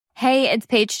Hey, it's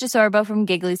Paige DeSorbo from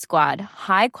Giggly Squad.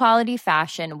 High quality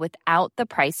fashion without the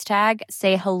price tag.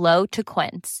 Say hello to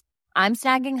Quince. I'm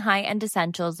snagging high-end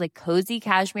essentials like cozy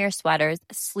cashmere sweaters,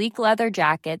 sleek leather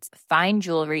jackets, fine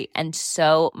jewelry, and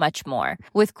so much more.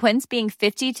 With Quince being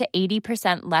 50 to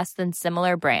 80% less than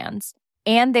similar brands.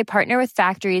 And they partner with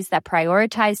factories that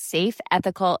prioritize safe,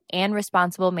 ethical, and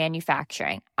responsible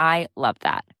manufacturing. I love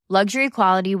that. Luxury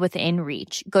quality within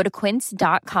reach. Go to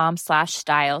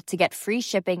quince.com/style to get free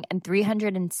shipping and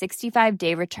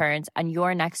 365-day returns on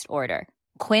your next order.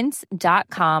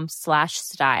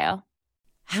 Quince.com/style.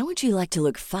 How would you like to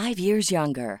look 5 years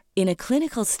younger? In a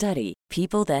clinical study,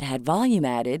 people that had volume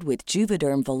added with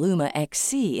Juvederm Voluma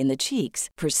XC in the cheeks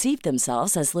perceived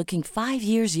themselves as looking 5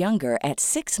 years younger at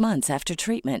 6 months after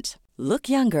treatment. Look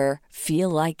younger, feel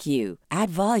like you. Add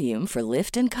volume for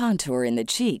lift and contour in the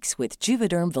cheeks with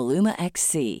Juvederm Voluma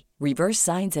XC. Reverse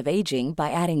signs of aging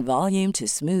by adding volume to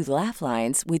smooth laugh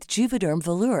lines with Juvederm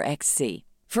Volure XC.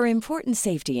 For important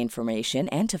safety information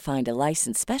and to find a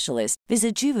licensed specialist,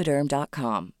 visit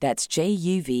Juvederm.com. That's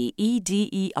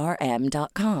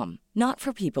JUVEDERM.com. Not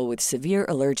for people with severe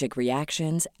allergic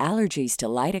reactions, allergies to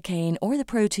lidocaine, or the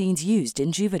proteins used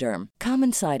in Juvederm.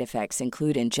 Common side effects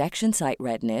include injection site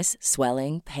redness,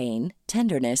 swelling, pain,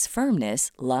 tenderness, firmness,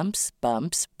 lumps,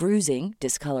 bumps, bruising,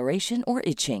 discoloration, or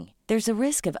itching. There's a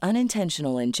risk of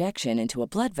unintentional injection into a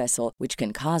blood vessel, which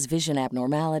can cause vision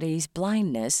abnormalities,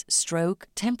 blindness, stroke,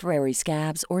 temporary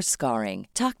scabs, or scarring.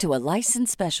 Talk to a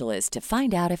licensed specialist to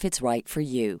find out if it's right for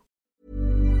you.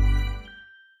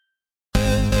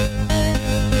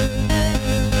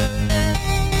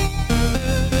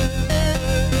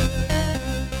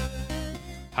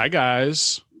 Hi,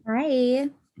 guys. Hi.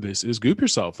 This is Goop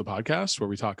Yourself, the podcast where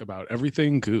we talk about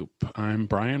everything goop. I'm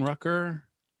Brian Rucker.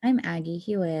 I'm Aggie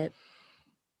Hewitt.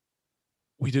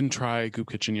 We didn't try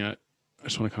Goop Kitchen yet. I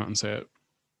just want to come out and say it.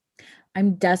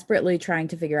 I'm desperately trying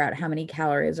to figure out how many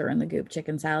calories are in the Goop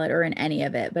chicken salad or in any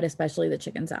of it, but especially the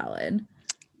chicken salad.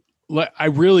 I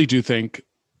really do think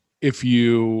if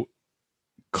you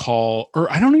call,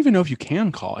 or I don't even know if you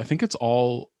can call. I think it's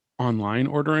all online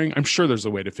ordering. I'm sure there's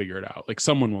a way to figure it out. Like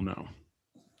someone will know.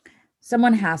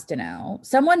 Someone has to know.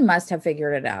 Someone must have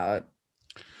figured it out.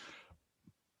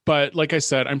 But like I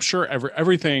said, I'm sure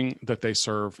everything that they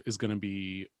serve is going to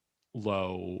be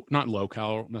not low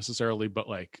cal necessarily, but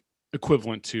like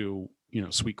equivalent to,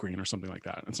 Sweet Green or something like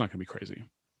that. It's not going to be crazy.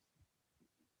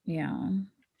 Yeah.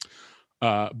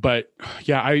 But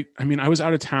yeah, I mean, I was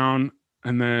out of town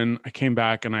and then I came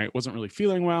back and I wasn't really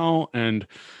feeling well. And,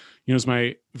 as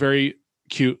my very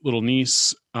cute little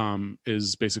niece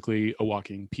is basically a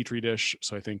walking petri dish.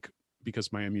 So I think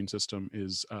because my immune system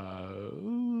is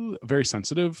very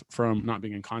sensitive from not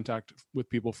being in contact with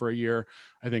people for a year,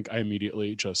 I think I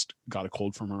immediately just got a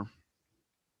cold from her.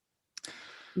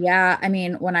 Yeah. I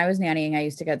mean, when I was nannying, I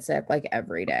used to get sick like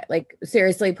every day. Like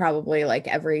seriously, probably like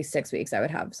every 6 weeks I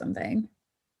would have something.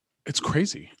 It's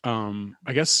crazy.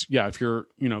 I guess, yeah, if you're,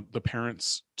 the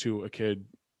parents to a kid,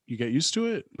 you get used to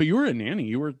it. But you were a nanny.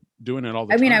 You were doing it all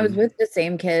the time. I mean, I was with the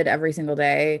same kid every single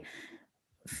day,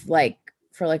 like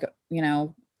for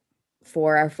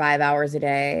 4 or 5 hours a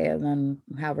day, and then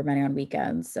however many on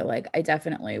weekends. So like I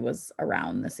definitely was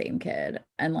around the same kid.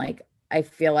 And like I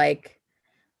feel like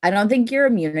I don't think your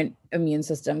immune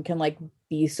system can like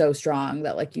be so strong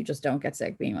that like you just don't get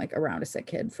sick being like around a sick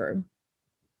kid for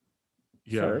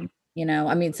I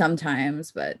mean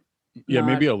sometimes, but yeah,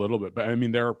 maybe a little bit. But I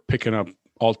mean they're picking up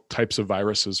all types of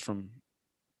viruses from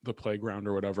the playground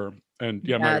or whatever. And they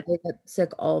get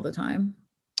sick all the time.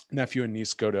 Nephew and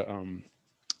niece go to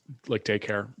like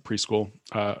daycare, preschool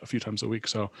a few times a week.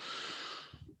 So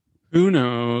who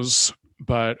knows?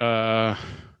 But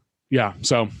yeah,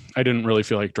 so I didn't really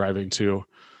feel like driving to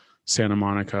Santa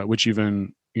Monica, which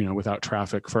even, without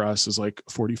traffic for us is like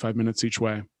 45 minutes each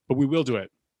way. But we will do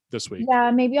it this week. Yeah,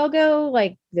 maybe I'll go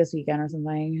like this weekend or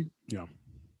something. Yeah.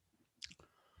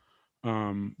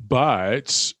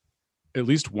 But at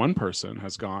least one person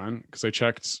has gone because I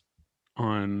checked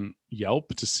on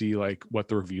Yelp to see like what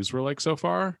the reviews were like so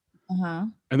far. Uh-huh.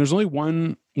 And there's only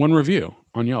one review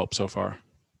on Yelp so far.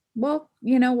 Well,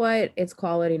 you know what? It's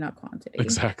quality, not quantity.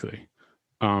 Exactly.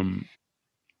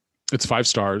 It's 5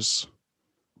 stars.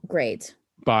 Great.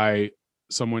 By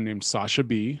someone named Sasha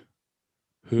B,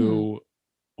 who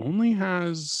only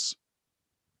has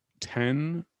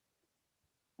 10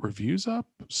 reviews up.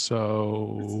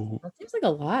 So that seems like a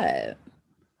lot.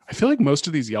 I feel like most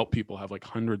of these Yelp people have like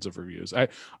hundreds of reviews.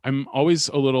 I'm always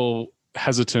a little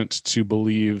hesitant to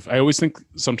believe. I always think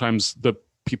sometimes the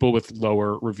people with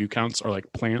lower review counts are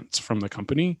like plants from the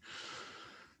company.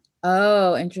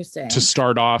 Oh, interesting. to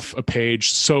start off a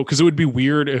page. So, because it would be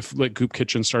weird if like Goop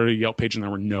Kitchen started a Yelp page and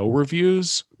there were no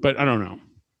reviews, but I don't know.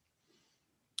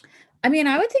 I mean,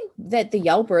 I would think that the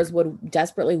Yelpers would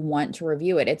desperately want to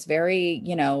review it. It's very,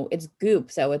 it's Goop,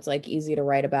 so it's like easy to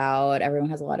write about. Everyone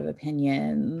has a lot of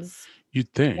opinions. You'd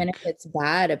Even if think. it's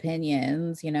bad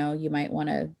opinions, you might want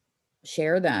to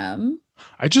share them.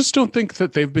 I just don't think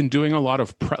that they've been doing a lot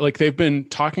of like they've been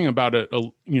talking about it,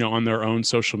 on their own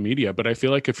social media. But I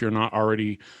feel like if you're not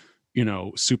already,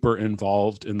 super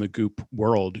involved in the Goop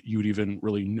world, you would even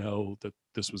really know that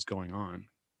this was going on.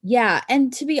 Yeah,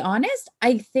 and to be honest,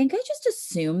 I think I just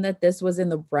assumed that this was in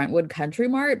the Brentwood Country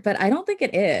Mart, but I don't think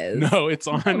it is. No, it's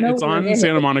I don't on know it's where it on is.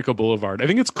 Santa Monica Boulevard. I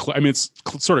think it's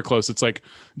sort of close. It's like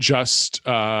just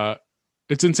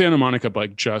it's in Santa Monica, but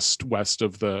like just west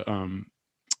of the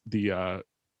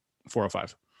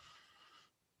 405.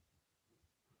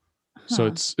 So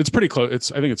Huh. it's pretty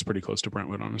close. I think it's pretty close to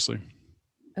Brentwood, honestly.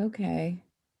 Okay.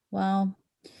 Well,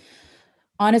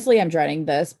 honestly, I'm dreading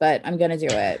this, but I'm gonna do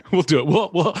it. We'll do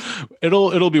it.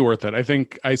 It'll be worth it. I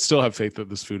think I still have faith that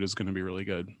this food is going to be really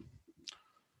good.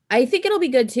 I think it'll be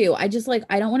good too. I just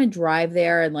I don't want to drive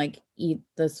there and like eat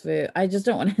this food. I just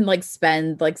don't want to like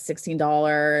spend like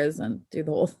 $16 and do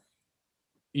the whole.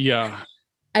 Yeah.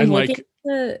 I'm And looking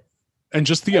like at and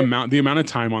just the amount of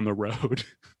time on the road.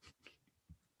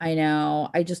 I know.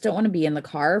 I just don't want to be in the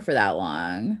car for that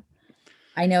long.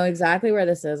 I know exactly where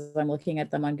this is. I'm looking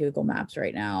at them on Google Maps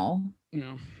right now.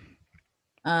 Yeah.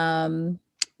 Um,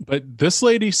 But this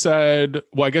lady said,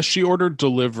 well, I guess she ordered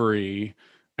delivery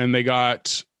and they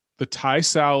got the Thai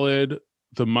salad,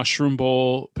 the mushroom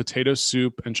bowl, potato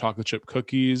soup, and chocolate chip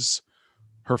cookies.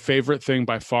 Her favorite thing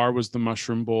by far was the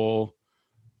mushroom bowl.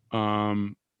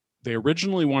 They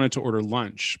originally wanted to order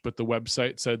lunch, but the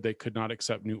website said they could not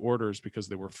accept new orders because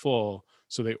they were full.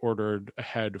 So they ordered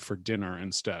ahead for dinner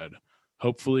instead.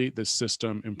 Hopefully, this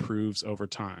system improves over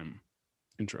time.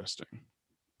 Interesting.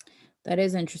 that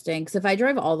is interesting. Because if I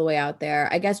drive all the way out there,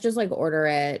 I guess just like order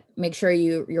it. Make sure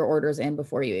your order's in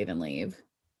before you even leave.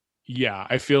 Yeah,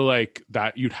 I feel like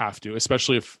that you'd have to,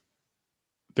 especially if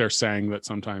they're saying that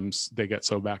sometimes they get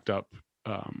so backed up,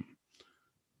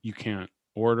 you can't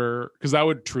order, because that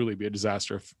would truly be a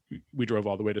disaster if we drove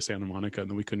all the way to Santa Monica and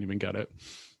then we couldn't even get it.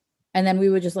 And then we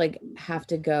would just like have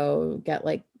to go get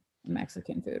like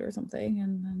Mexican food or something.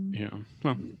 And then Yeah,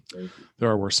 well, there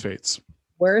are worse fates.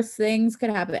 worse things could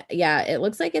happen. Yeah, it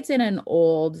looks like it's in an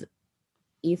old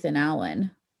Ethan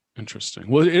Allen. Interesting.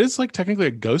 Well, it is like technically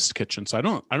a ghost kitchen, so I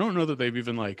don't know that they've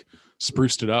even like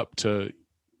spruced it up to,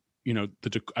 I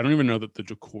don't even know that the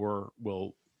decor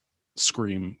will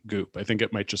scream Goop. I think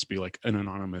it might just be like an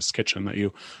anonymous kitchen that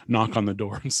you knock on the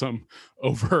door and some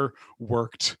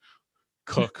overworked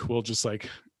cook will just like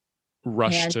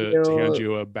rush Hand to hand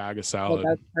you you a bag of like salad.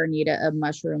 a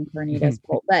mushroom carnitas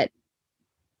bowl. But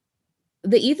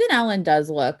the Ethan Allen does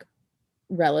look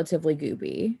relatively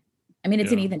goopy. I mean,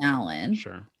 it's an Yeah. Ethan Allen.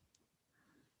 Sure.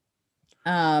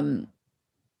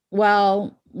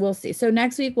 Well, we'll see. So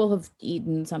next week we'll have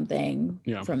eaten something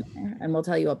Yeah. from there and we'll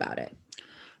tell you about it.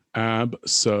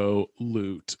 Absolutely.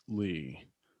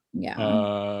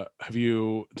 Yeah. Have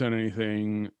you done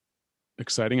anything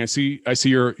exciting? I see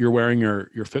you're wearing your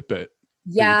Fitbit that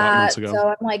you bought Yeah. months ago. So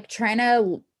I'm like trying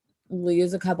to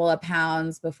lose a couple of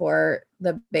pounds before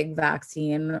the big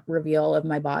vaccine reveal of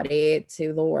my body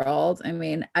to the world. I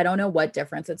mean, I don't know what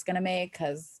difference it's going to make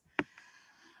because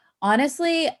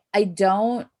honestly, I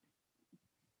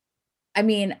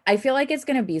feel like it's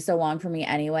going to be so long for me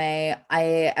anyway.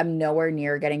 I am nowhere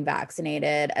near getting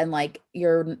vaccinated. And like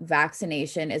your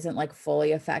vaccination isn't like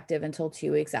fully effective until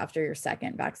 2 weeks after your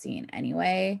second vaccine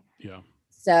anyway. Yeah.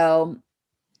 So,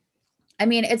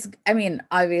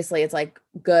 obviously it's like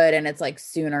good and it's like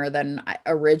sooner than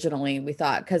originally we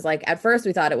thought. Cause like at first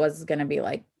we thought it was going to be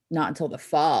like not until the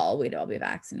fall we'd all be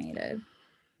vaccinated.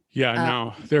 Yeah,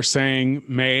 no, they're saying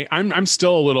May. I'm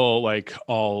still a little like,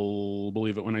 I'll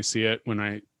believe it when I see it, when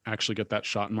I actually get that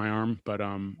shot in my arm. But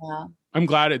Yeah. I'm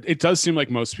glad it does seem like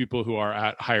most people who are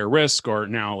at higher risk, or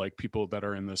now like people that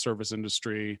are in the service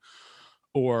industry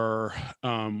or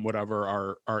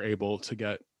whatever, are able to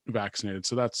get vaccinated.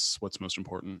 So that's what's most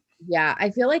important. Yeah.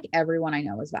 I feel like everyone I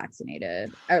know is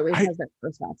vaccinated, or at least has their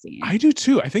first vaccine. I do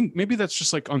too. I think maybe that's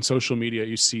just like on social media,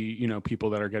 you see, people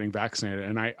that are getting vaccinated.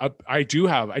 And I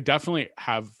definitely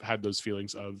have had those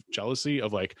feelings of jealousy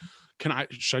of like, should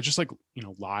I just like,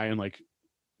 lie and like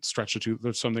stretch a tooth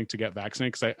or something to get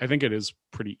vaccinated? Cause I think it is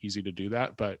pretty easy to do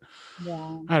that, but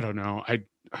Yeah. I don't know. I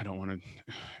don't want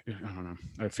to, I don't know.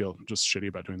 I feel just shitty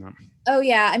about doing that. Oh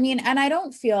yeah. I mean, and I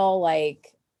don't feel like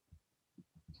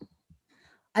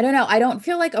I don't know. I don't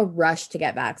feel like a rush to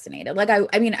get vaccinated. Like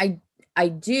I mean, I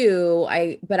do.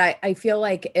 I feel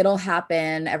like it'll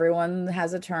happen. Everyone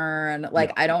has a turn. Like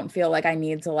Yeah. I don't feel like I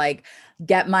need to like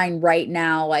get mine right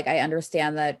now. Like I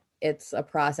understand that it's a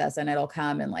process and it'll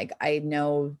come, and like I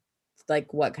know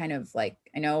like what kind of like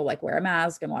I know like wear a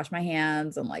mask and wash my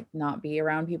hands and like not be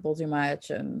around people too much,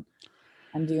 and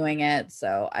I'm doing it.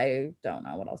 So I don't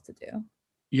know what else to do.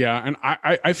 Yeah, and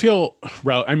I feel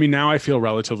I mean, now I feel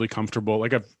relatively comfortable.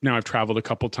 Like I've traveled a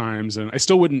couple times, and I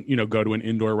still wouldn't, go to an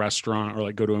indoor restaurant or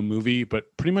like go to a movie, but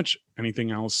pretty much anything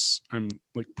else I'm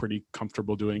like pretty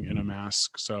comfortable doing in a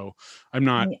mask. So I'm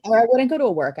not. Or I wouldn't go to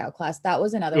a workout class. That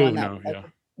was another Oh one that no, was like yeah,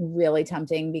 really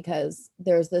tempting because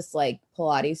there's this like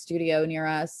Pilates studio near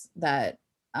us that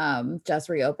just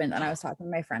reopened, and I was talking to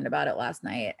my friend about it last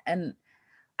night, and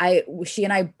she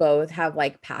and I both have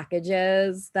like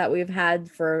packages that we've had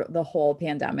for the whole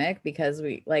pandemic because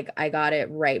I got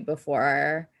it right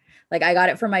before, like I got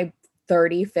it for my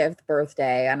 35th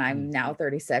birthday, and I'm now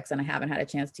 36 and I haven't had a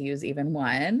chance to use even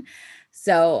one.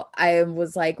 So I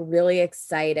was like really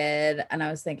excited, and I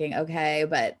was thinking, okay,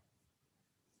 but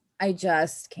I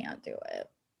just can't do it.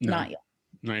 no, Not yet.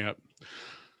 not yet.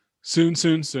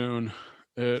 Soon.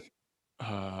 It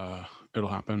it'll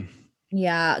happen.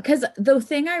 Yeah, because the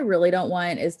thing I really don't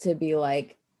want is to be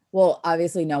like, well,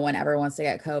 obviously no one ever wants to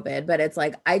get COVID, but it's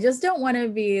like I just don't want to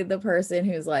be the person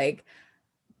who's like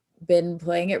been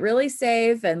playing it really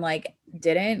safe and like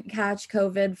didn't catch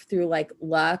COVID through like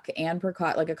luck and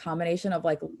like a combination of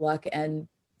like luck and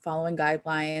following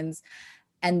guidelines.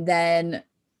 And then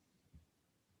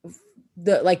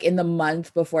the like in the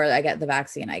month before I get the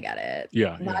vaccine, I get it.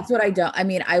 Yeah, That's what I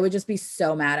mean, I would just be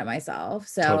so mad at myself.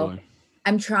 So totally.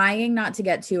 I'm trying not to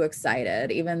get too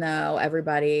excited, even though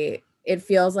it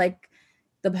feels like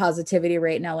the positivity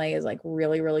rate in LA is like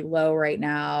really, really low right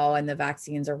now, and the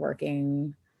vaccines are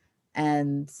working,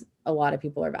 and a lot of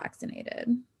people are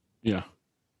vaccinated. Yeah,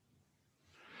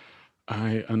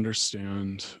 I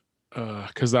understand.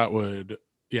 Because that would,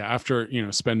 yeah, after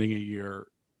spending a year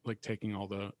like taking all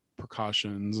the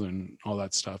precautions and all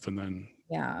that stuff, and then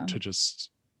Yeah. to just,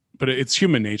 but it's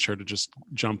human nature to just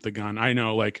jump the gun. I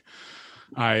know, like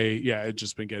I'd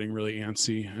just been getting really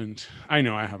antsy, and I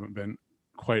know I haven't been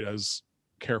quite as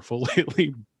careful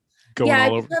lately, going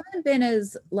all over. I haven't been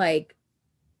as like,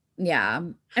 yeah.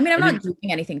 I mean, I'm not doing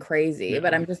anything crazy,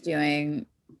 but I'm just doing,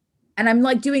 and I'm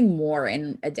like doing more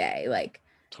in a day. Like,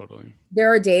 totally.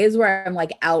 There are days where I'm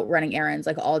like out running errands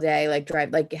like all day, like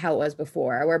drive, like how it was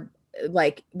before, where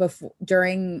like before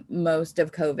during most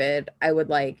of COVID, I would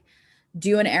like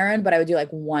do an errand, but I would do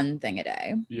like one thing a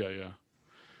day. Yeah.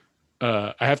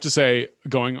 I have to say,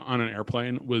 going on an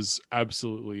airplane was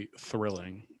absolutely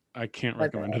thrilling. I can't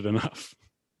recommend it enough.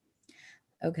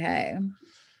 Okay.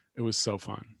 It was so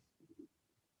fun.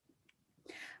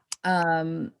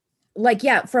 Like,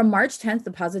 yeah, from March 10th,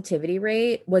 the positivity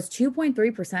rate was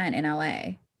 2.3% in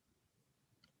LA.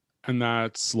 And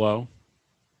that's low.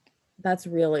 That's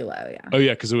really low, yeah. Oh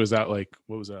yeah, because it was at like,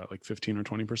 what was that, like 15 or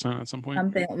 20% at some point?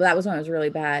 Something that was when it was really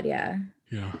bad, yeah.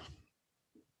 Yeah.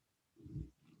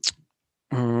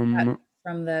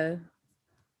 From the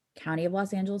County of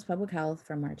Los Angeles Public Health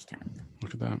from March 10th.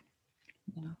 Look at that.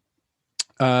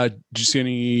 Yeah. Did you see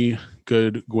any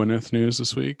good Gwyneth news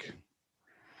this week?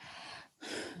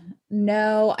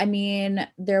 No, I mean,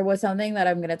 there was something that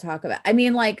I'm going to talk about. I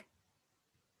mean, like,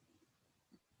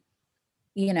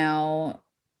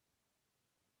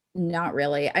 not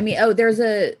really. I mean, there's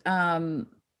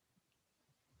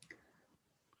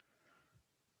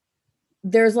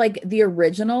there's like the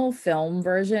original film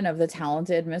version of The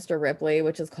Talented Mr. Ripley,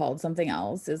 which is called something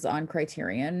else, is on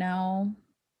Criterion now.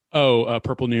 Oh,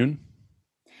 Purple Noon.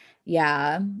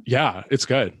 Yeah, it's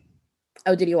good.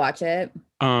 Oh, did you watch it?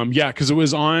 Yeah, because it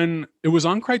was on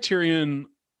Criterion,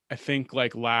 I think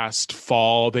like last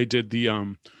fall. They did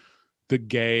the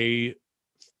gay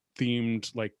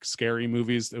themed like scary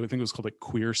movies. I think it was called like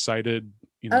Queer Sighted,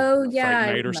 Fright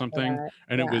Night or something. That.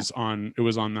 And yeah. it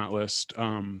was on that list.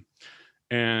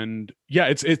 And yeah,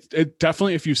 it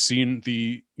definitely, if you've seen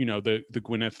the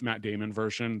Gwyneth Matt Damon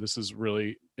version, this is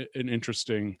really an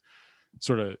interesting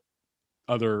sort of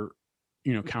other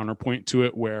counterpoint to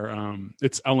it, where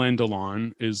it's Alain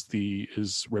Delon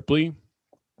is Ripley,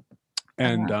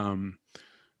 and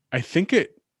I think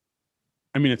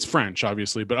it's French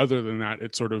obviously, but other than that,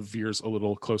 it sort of veers a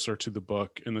little closer to the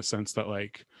book in the sense that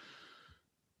like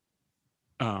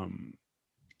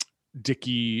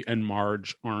Dickie and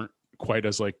Marge aren't quite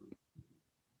as like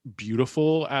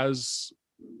beautiful as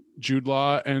Jude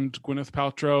Law and Gwyneth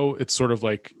Paltrow. It's sort of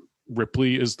like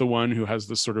Ripley is the one who has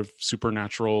this sort of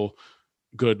supernatural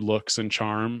good looks and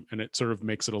charm, and it sort of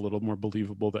makes it a little more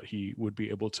believable that he would be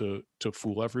able to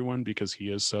fool everyone because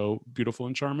he is so beautiful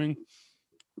and charming.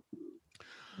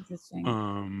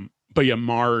 Interesting. But yeah,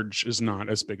 Marge is not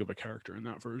as big of a character in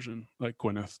that version. Like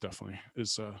Gwyneth definitely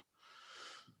is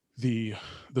the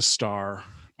star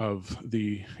of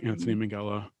the Anthony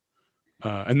Minghella.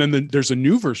 And then there's a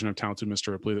new version of Talented Mr.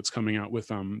 Ripley that's coming out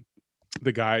with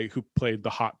the guy who played the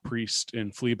hot priest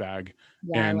in Fleabag,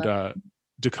 and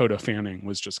Dakota Fanning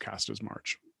was just cast as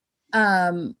Marge.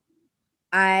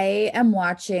 I am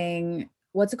watching,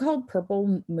 what's it called?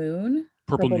 Purple Moon.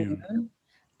 Purple Noon.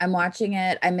 I'm watching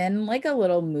it. I'm in like a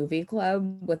little movie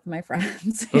club with my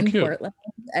friends in Portland.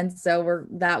 And so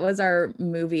that was our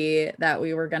movie that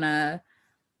we were gonna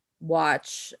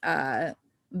watch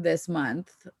this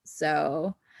month.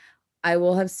 So I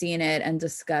will have seen it and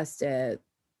discussed it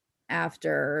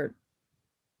after.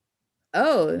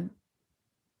 Oh,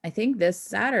 I think this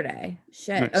Saturday.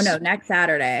 Shit. Nice. Oh no, next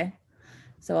Saturday.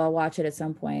 So I'll watch it at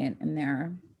some point in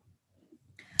there.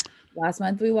 Last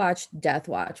month we watched Death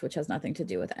Watch, which has nothing to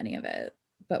do with any of it,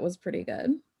 but was pretty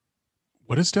good.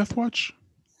 What is Death Watch?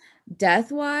 Death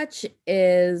Watch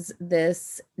is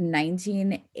this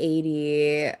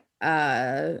 1980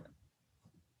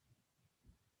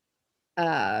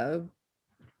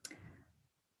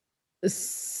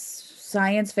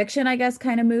 science fiction, I guess,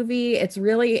 kind of movie. It's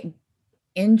really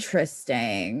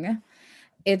interesting.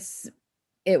 It's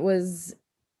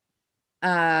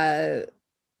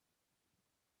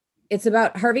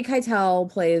about Harvey Keitel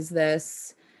plays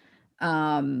this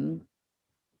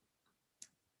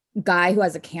guy who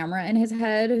has a camera in his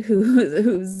head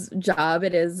whose job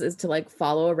it is to like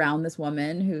follow around this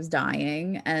woman who's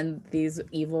dying, and these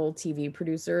evil TV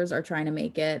producers are trying to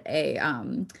make it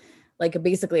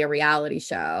basically a reality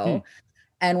show.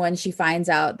 And when she finds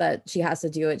out that she has to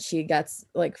do it, she gets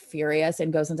like furious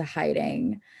and goes into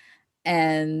hiding,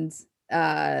 and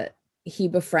he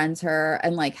befriends her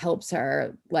and like helps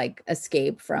her like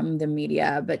escape from the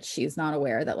media, but she's not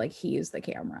aware that like he used the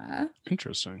camera.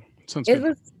 Interesting. Sounds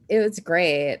good. It was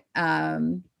great.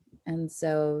 And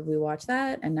so we watched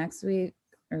that, and next week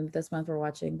or this month we're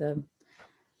watching the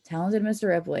Talented Mr.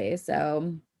 Ripley.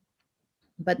 So,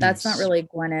 but that's not really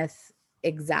Gwyneth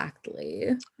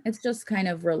exactly. It's just kind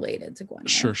of related to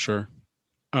Gwyneth. Sure.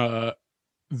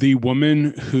 The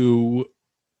woman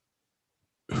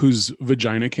whose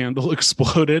vagina candle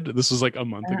exploded, this was like a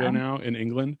month ago now in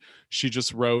England. She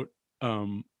just wrote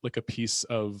like a piece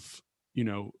of,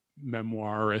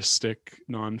 memoiristic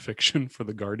nonfiction for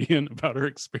The Guardian about her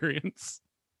experience.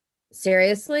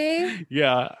 Seriously?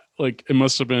 Yeah, like it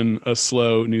must have been a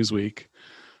slow news week.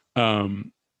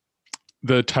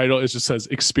 The title just says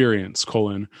experience: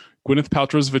 Gwyneth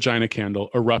Paltrow's vagina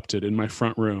candle erupted in my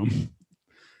front room.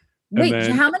 Wait,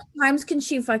 how many times can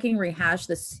she fucking rehash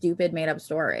this stupid made up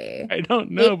story? I don't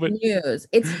know, but news.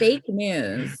 It's fake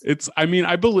news. I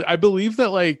believe that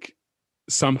like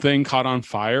something caught on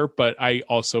fire, but I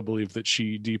also believe that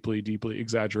she deeply, deeply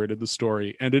exaggerated the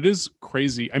story. And it is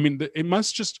crazy. I mean, it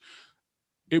must just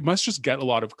get a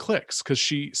lot of clicks, because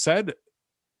she said,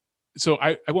 so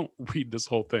I won't read this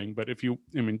whole thing, but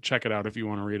check it out if you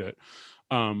want to read it.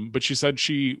 But she said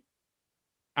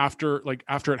after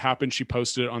it happened, she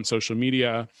posted it on social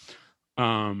media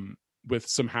with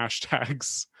some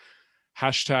hashtags.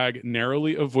 Hashtag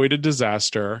narrowly avoided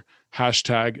disaster.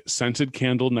 Hashtag scented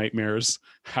candle nightmares.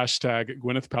 Hashtag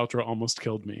Gwyneth Paltrow almost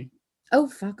killed me. Oh,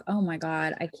 fuck. Oh my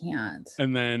God. I can't.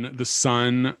 And then the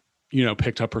Sun,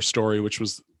 picked up her story, which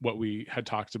was what we had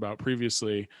talked about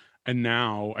previously. And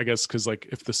now, I guess, because like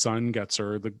if the Sun gets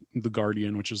her, the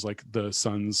Guardian, which is like the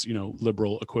Sun's,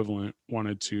 liberal equivalent,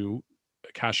 wanted to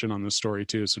cash in on this story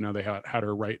too. So now they had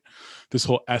her write this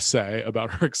whole essay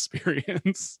about her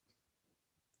experience.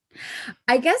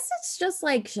 I guess it's just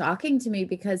like shocking to me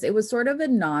because it was sort of a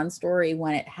non-story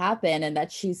when it happened, and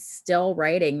that she's still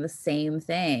writing the same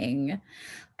thing.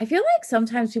 I feel like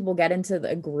sometimes people get into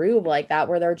the groove like that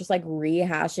where they're just like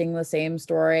rehashing the same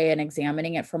story and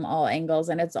examining it from all angles,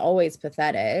 and it's always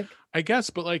pathetic. I guess,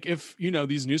 but like if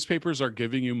these newspapers are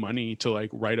giving you money to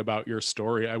like write about your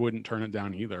story, I wouldn't turn it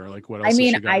down either. Like what else has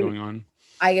she got going on?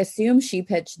 I assume she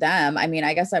pitched them. I mean,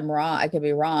 I guess I'm wrong. I could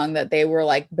be wrong that they were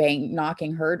like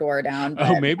knocking her door down.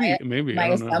 Oh, maybe. My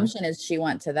assumption is she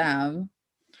went to them.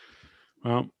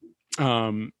 Well,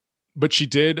 but she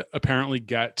did apparently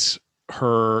get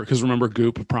her, because remember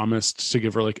Goop promised to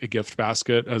give her like a gift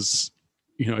basket as,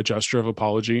 a gesture of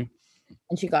apology.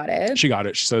 And she got it.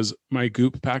 She says, my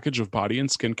Goop package of body and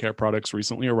skincare products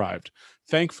recently arrived.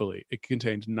 Thankfully, it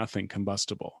contained nothing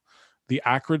combustible. The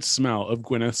acrid smell of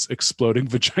Gwyneth's exploding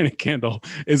vagina candle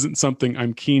isn't something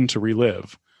I'm keen to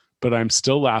relive. but I'm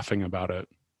still laughing about it.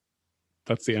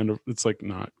 That's the end of it's like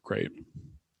not great.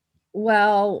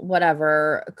 Well,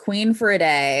 whatever. Queen for a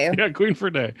day. Yeah, queen for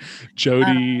a day.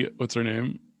 Jody, what's her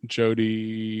name?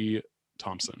 Jody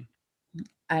Thompson.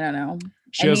 I don't know.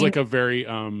 She has like a very she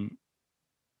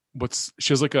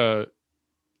has like an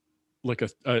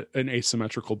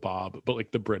asymmetrical bob, but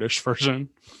like the British version.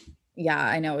 Yeah,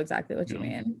 I know exactly what you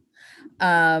mean.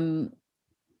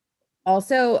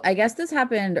 Also, I guess this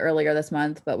happened earlier this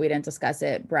month, but we didn't discuss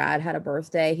it. Brad had a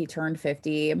birthday. He turned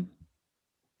 50.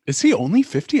 Is he only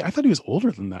 50? I thought he was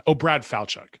older than that. Oh, Brad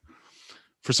Falchuk.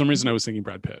 For some reason, I was thinking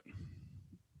Brad Pitt.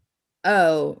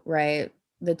 Oh, right.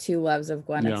 The two loves of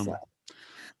Gwyneth. Yeah.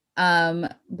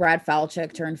 Brad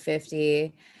Falchuk turned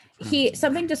 50.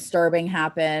 Something disturbing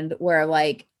happened where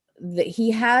like he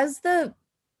has the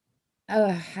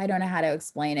I don't know how to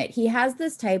explain it. He has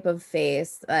this type of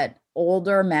face that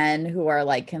older men who are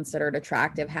like considered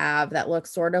attractive have, that looks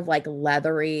sort of like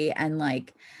leathery and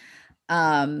like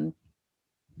as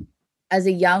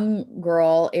a young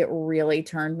girl, it really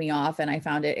turned me off and I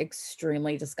found it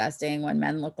extremely disgusting when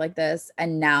men look like this.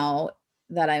 And now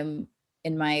that I'm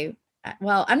in my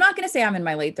I'm not going to say I'm in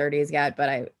my late 30s yet,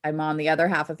 but I'm on the other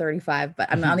half of 35,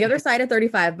 but I'm on the other side of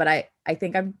 35, but I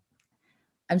think I'm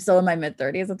still in my mid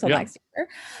 30s until next year.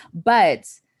 But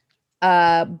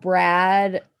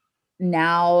Brad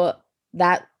now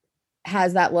that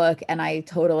has that look, and I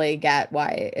totally get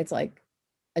why it's like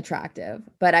attractive,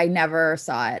 but I never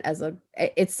saw it as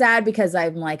it's sad because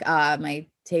I'm like, my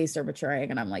tastes are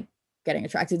maturing and I'm like getting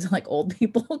attracted to like old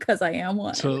people because I am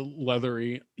one. To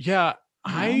leathery. Yeah.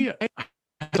 I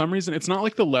for some reason, it's not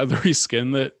like the leathery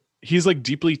skin that he's like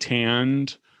deeply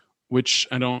tanned, which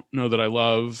I don't know that I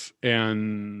love.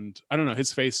 And I don't know,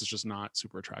 his face is just not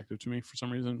super attractive to me for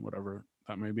some reason, whatever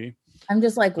that may be. I'm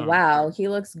just like, wow, he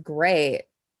looks great.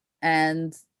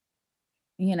 And,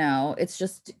 it's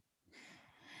just,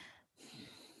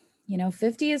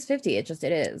 50 is 50. It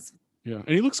is. Yeah. And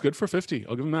he looks good for 50.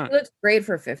 I'll give him that. He looks great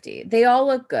for 50. They all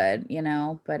look good,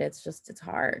 but it's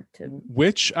hard to.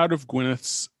 Which out of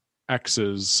Gwyneth's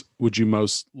exes would you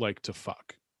most like to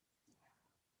fuck?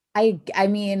 I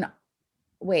mean,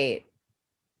 wait.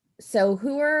 So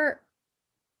who are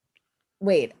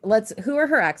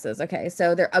her exes? Okay.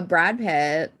 So they're Brad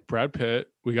Pitt.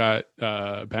 We got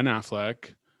Ben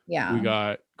Affleck. Yeah. We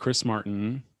got Chris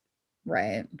Martin.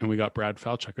 Right. And we got Brad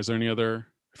Falchuk. Is there any other?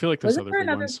 I feel like there's other big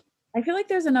ones. I feel like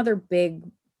there's another big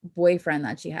boyfriend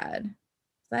that she had. Is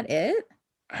that it?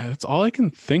 That's all I can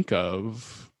think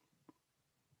of.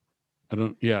 I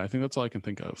think that's all I can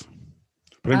think of.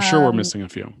 But I'm sure we're missing a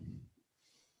few.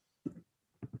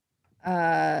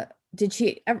 Did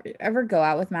she ever go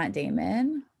out with Matt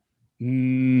Damon?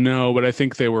 No, but I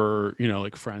think they were,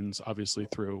 like friends, obviously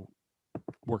through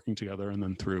working together and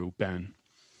then through Ben.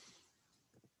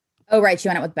 Oh, right. She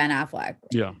went out with Ben Affleck.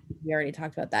 Yeah. We already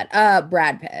talked about that.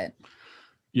 Brad Pitt.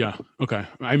 Yeah. Okay.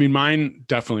 I mean, mine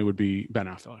definitely would be Ben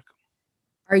Affleck.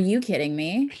 Are you kidding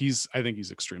me? I think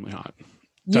he's extremely hot.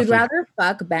 You'd rather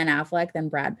fuck Ben Affleck than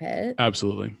Brad Pitt?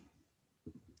 Absolutely.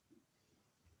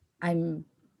 I'm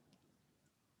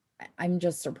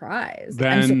just surprised.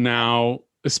 Now,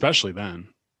 especially then.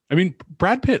 I mean,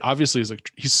 Brad Pitt obviously is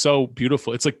like, he's so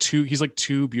beautiful. It's like he's like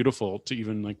too beautiful to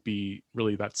even like be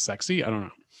really that sexy. I don't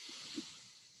know.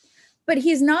 But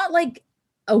he's not like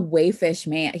a wayfish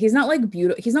man. He's not like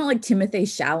beautiful. He's not like Timothée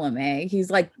Chalamet. He's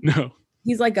like, no.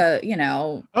 He's like a,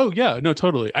 Oh yeah, no,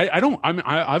 totally. I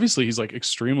obviously he's like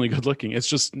extremely good looking. It's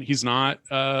just, he's not,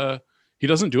 he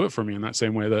doesn't do it for me in that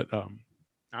same way that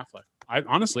Affleck.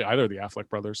 Honestly, either of the Affleck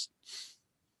brothers.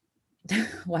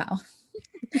 Wow.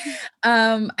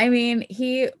 I mean,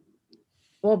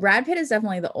 Brad Pitt is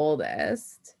definitely the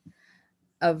oldest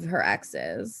of her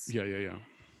exes. Yeah.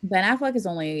 Ben Affleck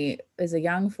is a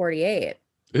young 48.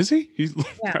 Is he?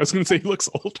 I was going to say he looks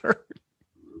older.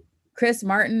 Chris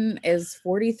Martin is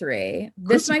 43.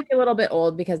 This might be a little bit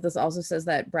old because this also says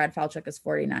that Brad Falchuk is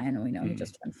 49 and we know he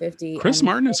just turned 50. Chris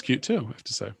Martin is cute too, I have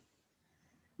to say.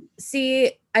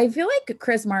 See, I feel like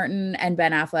Chris Martin and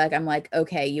Ben Affleck, I'm like,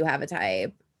 okay, you have a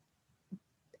type.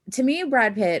 To me,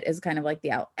 Brad Pitt is kind of like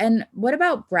the out. And what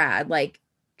about Brad? Like,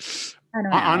 I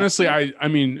don't know. Honestly, I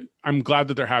mean, I'm glad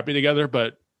that they're happy together,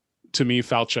 but to me,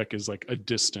 Falchuk is like a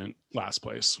distant last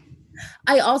place.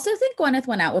 I also think Gwyneth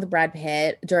went out with Brad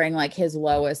Pitt during like his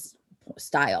lowest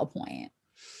style point.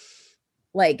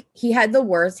 Like he had the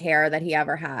worst hair that he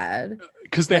ever had.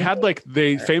 Because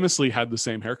they famously had the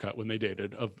same haircut when they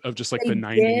dated of just like the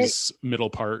 90s middle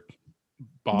part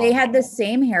bob. They had the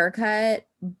same haircut,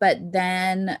 but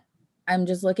then I'm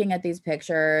just looking at these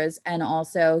pictures, and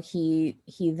also he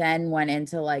then went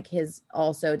into like his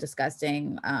also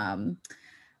disgusting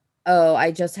oh, I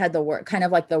just had the word kind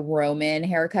of like the Roman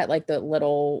haircut, like the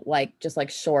little like just like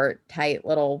short, tight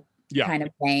little kind of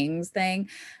bangs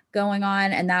thing going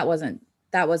on, and that wasn't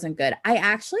good. I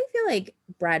actually feel like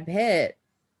Brad Pitt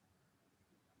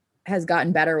has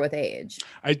gotten better with age.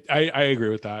 I agree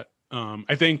with that.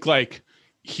 I think like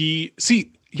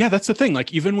that's the thing.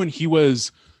 Like even when he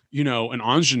was, you know, an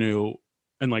ingenue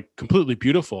and like completely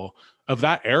beautiful of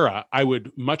that era, I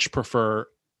would much prefer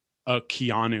a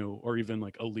Keanu or even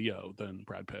like a Leo than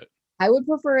Brad Pitt. I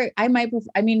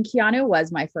mean, Keanu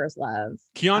was my first love.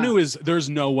 There's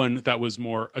no one that was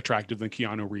more attractive than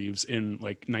Keanu Reeves in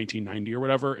like 1990 or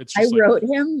whatever. It's just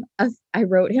I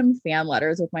wrote him fan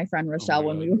letters with my friend Rochelle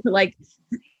when we were like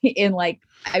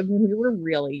we were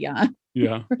really young.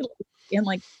 Yeah. In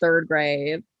like third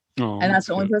grade. Oh, and that's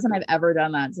the only person I've ever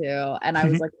done that to. And I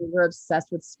was like, we were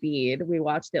obsessed with Speed. We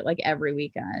watched it like every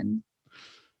weekend.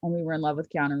 And we were in love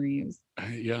with Keanu Reeves.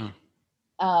 Yeah.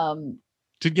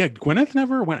 Gwyneth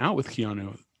never went out with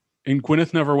Keanu, and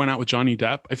Gwyneth never went out with Johnny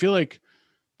Depp. I feel like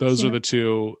those are the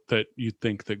two that you'd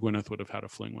think that Gwyneth would have had a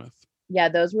fling with. Yeah,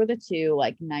 those were the two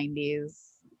like 90s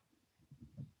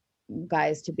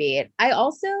guys to beat. I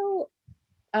also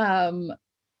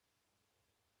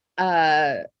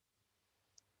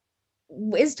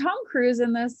is Tom Cruise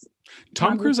in this?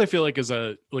 Tom Cruise I feel like is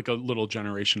a little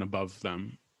generation above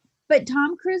them. But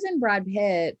Tom Cruise and Brad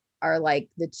Pitt are like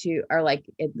the two are like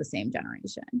in the same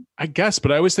generation. I guess,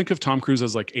 but I always think of Tom Cruise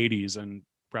as like 80s and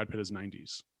Brad Pitt as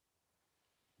 90s.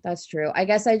 That's true. I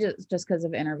guess I just because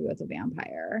of Interview with a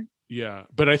Vampire. Yeah,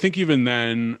 but I think even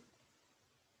then,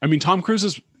 I mean, Tom Cruise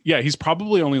is he's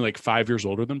probably only like 5 years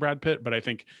older than Brad Pitt, but I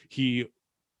think he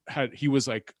was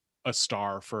like a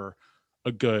star for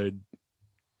a good,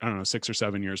 I don't know, 6 or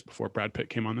 7 years before Brad Pitt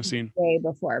came on the scene. Way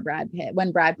before Brad Pitt,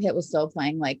 when Brad Pitt was still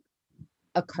playing like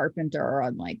a carpenter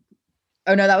on like,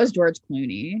 oh no, that was George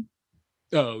Clooney.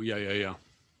 Oh yeah.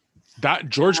 That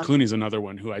George Clooney's another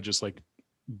one who I just like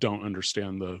don't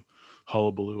understand the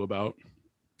hullabaloo about.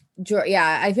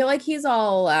 Yeah, I feel like he's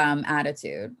all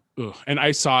attitude. Ugh. And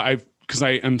because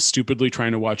I am stupidly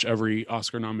trying to watch every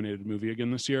Oscar nominated movie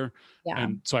again this year. Yeah.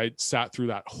 And so I sat through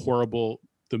that horrible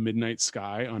The Midnight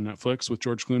Sky on Netflix with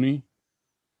George Clooney.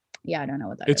 Yeah, I don't know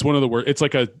what that is. It's one of the worst.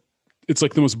 It's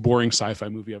like the most boring sci-fi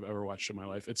movie I've ever watched in my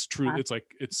life. It's true. It's like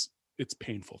it's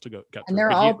painful to get through. And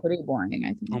they're all pretty boring,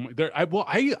 I think. Oh my!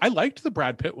 I liked the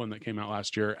Brad Pitt one that came out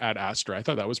last year, Ad Astra. I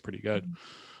thought that was pretty good. Mm-hmm.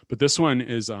 But this one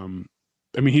is I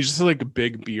mean, he's just like a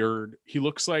big beard. He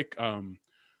looks like do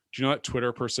you know that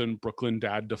Twitter person Brooklyn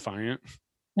Dad Defiant?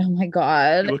 Oh my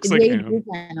god. He looks like him. Do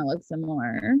kind of look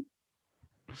similar.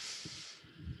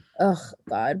 Oh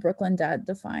God, Brooklyn Dad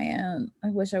Defiant. I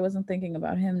wish I wasn't thinking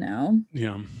about him now.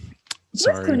 Yeah.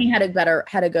 George Clooney had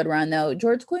a good run though.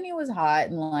 George Clooney was hot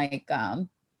in like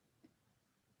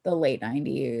the late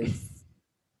 90s.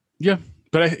 Yeah,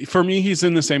 but for me, he's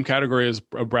in the same category as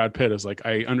Brad Pitt. Is like,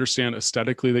 I understand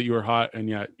aesthetically that you are hot, and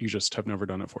yet you just have never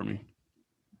done it for me.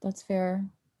 That's fair.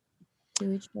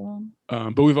 To each their own.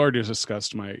 But we've already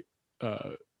discussed my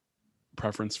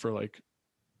preference for like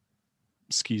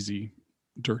skeezy,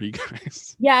 dirty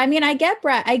guys. Yeah, I mean, I get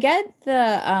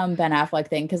the Ben Affleck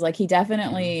thing because like he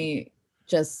definitely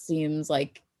just seems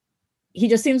like he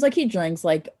drinks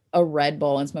like a Red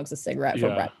Bull and smokes a cigarette for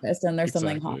breakfast, and there's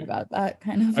something hot about that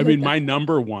kind of. I mean, my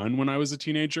number one when I was a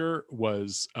teenager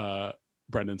was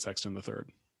Brendan Sexton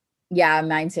III. Yeah,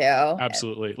 mine too.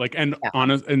 Absolutely, like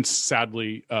honest and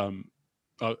sadly,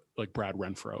 like Brad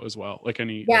Renfro as well. Like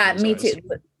any. Yeah, me too.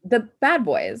 The Bad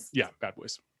Boys. Yeah, Bad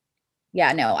Boys.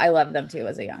 Yeah, no, I loved them too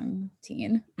as a young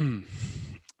teen.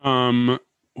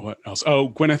 What else? Oh,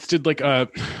 Gwyneth did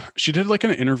she did like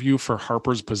an interview for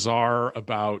Harper's Bazaar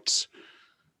about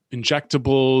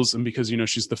injectables, and because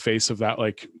she's the face of that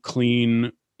like clean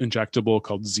injectable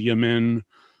called Xeomin.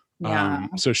 Yeah.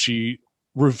 So she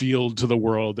revealed to the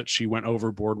world that she went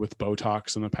overboard with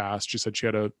Botox in the past. She said she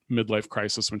had a midlife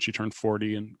crisis when she turned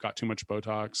 40 and got too much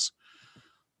Botox.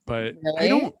 But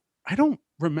really? I don't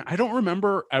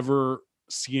remember ever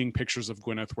seeing pictures of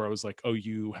Gwyneth where I was like, oh,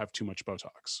 you have too much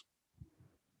Botox.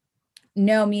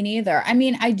 No, me neither. I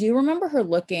mean, I do remember her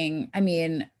looking, I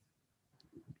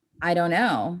don't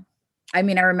know. I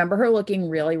mean, I remember her looking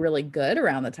really, really good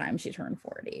around the time she turned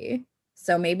 40.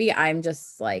 So maybe I'm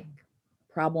just like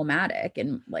problematic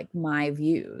in like my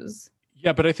views.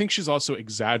 Yeah, but I think she's also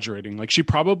exaggerating. Like she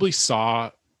probably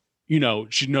saw,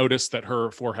 she noticed that her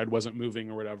forehead wasn't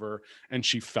moving or whatever, and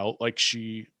she felt like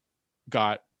she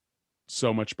got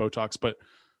so much Botox. But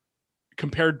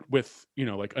compared with, you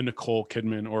know, like a Nicole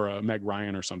Kidman or a Meg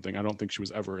Ryan or something, I don't think she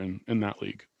was ever in that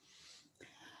league.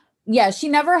 Yeah, she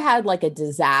never had like a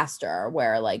disaster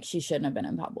where like she shouldn't have been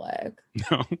in public.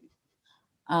 No.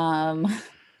 Um,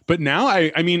 But now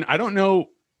I mean, I don't know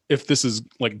if this is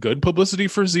like good publicity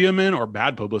for Zia Min or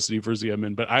bad publicity for Zia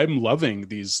Min, but I'm loving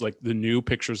these, like the new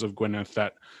pictures of Gwyneth,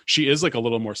 that she is like a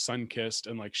little more sun-kissed,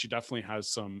 and like she definitely has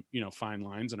some, you know, fine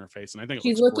lines in her face, and I think it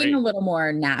she's looks looking great. a little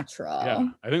more natural. Yeah,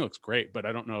 I think it looks great, but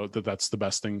I don't know that that's the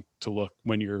best thing to look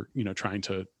when you're, you know, trying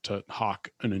to hawk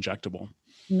an injectable.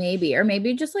 Maybe, or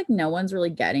maybe just like no one's really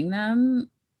getting them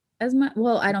as much.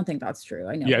 Well, I don't think that's true.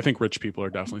 I know. Yeah, I think rich people are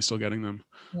definitely still getting them.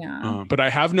 Yeah. But I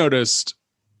have noticed,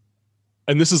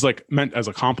 and this is like meant as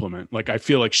a compliment, like I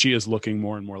feel like she is looking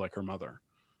more and more like her mother.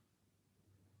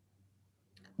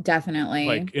 Definitely.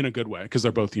 Like in a good way, because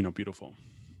they're both, you know, beautiful.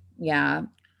 Yeah. But,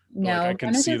 No, like, I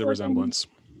can see the resemblance.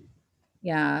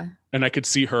 Yeah. And I could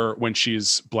see her when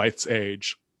she's Blythe's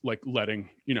age, like letting,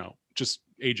 you know, just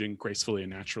aging gracefully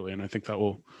and naturally. And I think that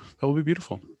will be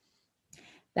beautiful.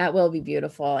 That will be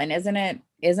beautiful. And isn't it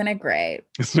great?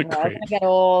 Isn't it We're all great? gonna get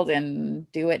old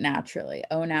and do it naturally.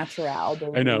 Au naturel.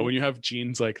 I know, when you have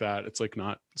genes like that, it's like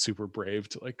not super brave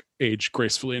to like age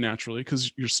gracefully and naturally,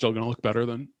 because you're still going to look better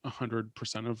than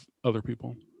 100% of other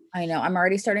people. I know. I'm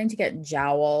already starting to get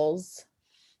jowls,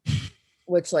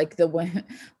 which like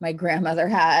my grandmother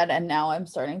had, and now I'm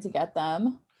starting to get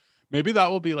them. Maybe that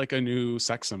will be like a new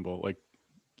sex symbol,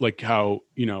 like how,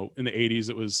 you know, in the 80s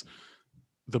it was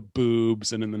the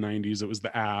boobs, and in the 90s it was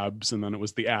the abs, and then it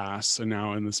was the ass, and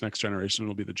now in this next generation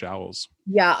it'll be the jowls.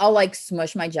 Yeah, I'll like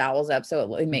smush my jowls up so it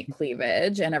will make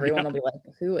cleavage, and everyone will be like,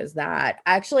 who is that?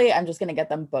 Actually, I'm just gonna get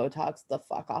them Botox the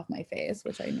fuck off my face,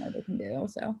 which I know they can do.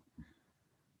 So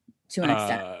to an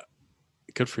extent.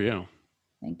 Good for you.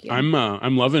 Thank you.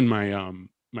 I'm loving my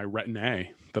my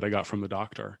Retin-A that I got from the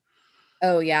doctor.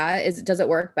 Oh yeah, does it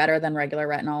work better than regular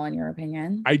retinol in your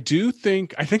opinion? I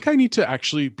think I need to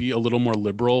actually be a little more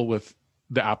liberal with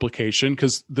the application,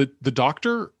 because the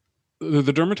doctor,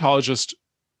 the dermatologist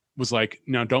was like,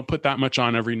 no, don't put that much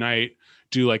on every night.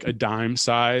 Do like a dime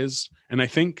size. And I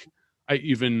think I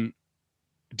even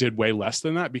did way less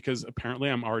than that, because apparently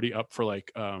I'm already up for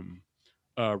like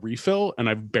a refill, and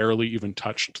I've barely even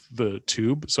touched the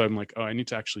tube. So I'm like, oh, I need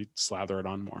to actually slather it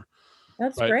on more.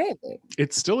 That's great.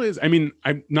 It still is. I mean,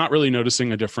 I'm not really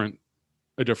noticing a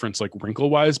difference like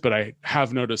wrinkle wise, but I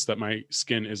have noticed that my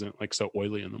skin isn't like so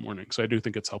oily in the morning. So I do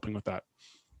think it's helping with that.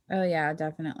 Oh yeah,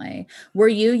 definitely. Were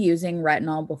you using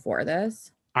retinol before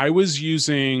this? I was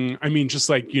using, I mean, just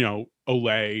like, you know,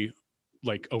 Olay,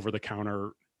 like over the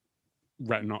counter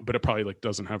retinol, but it probably like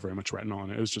doesn't have very much retinol in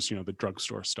it. It was just, you know, the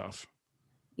drugstore stuff.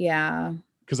 Yeah.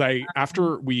 Because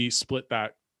after we split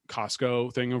that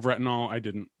Costco thing of retinol, I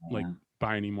didn't like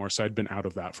buy anymore. So I'd been out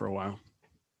of that for a while.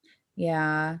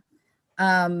 Yeah.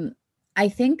 I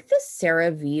think the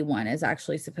CeraVe one is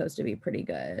actually supposed to be pretty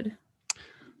good.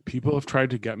 People have tried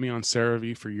to get me on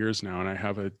CeraVe for years now, and I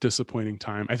have a disappointing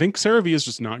time. I think CeraVe is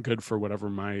just not good for whatever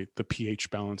the pH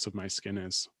balance of my skin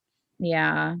is.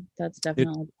 Yeah, that's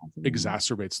definitely it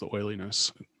exacerbates the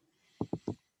oiliness.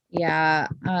 Yeah.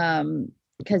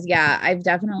 Because I've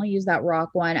definitely used that Rock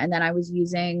one, and then I was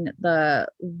using the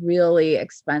really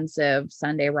expensive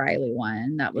Sunday Riley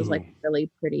one that was like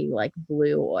really pretty like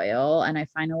blue oil, and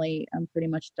I'm pretty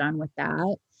much done with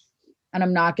that. And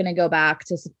I'm not gonna go back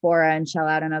to Sephora and shell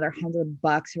out another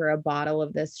 $100 for a bottle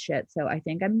of this shit. So I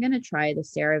think I'm gonna try the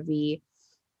CeraVe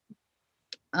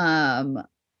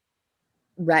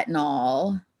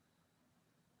retinol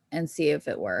and see if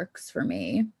it works for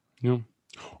me. Yeah.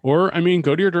 Or, I mean,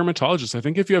 go to your dermatologist. I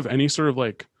think if you have any sort of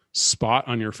like spot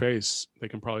on your face, they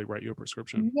can probably write you a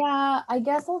prescription. Yeah, I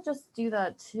guess I'll just do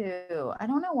that too. I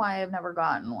don't know why I've never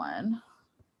gotten one.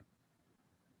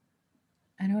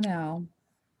 I don't know.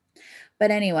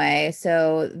 But anyway,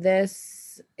 so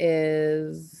this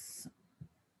is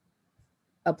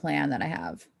a plan that I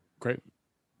have. Great.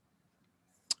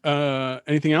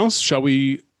 Anything else? Shall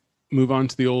we move on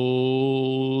to the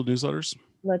old newsletters?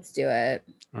 Let's do it.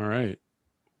 All right.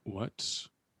 What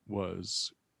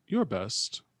was your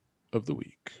best of the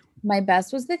week? My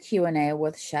best was the Q&A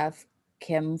with Chef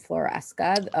Kim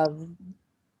Floresca of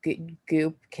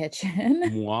Goop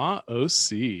Kitchen. Moi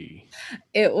aussi.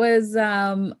 It was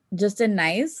just a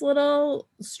nice little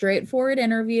straightforward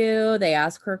interview. They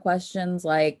ask her questions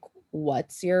like,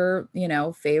 what's your,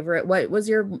 favorite?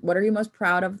 What are you most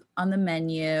proud of on the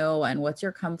menu? And what's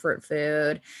your comfort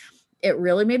food? It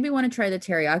really made me want to try the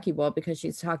teriyaki bowl, because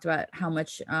she's talked about how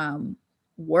much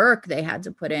work they had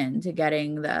to put into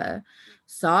getting the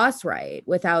sauce right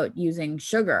without using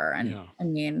sugar. And I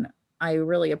mean, I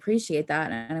really appreciate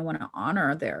that. And I want to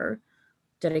honor their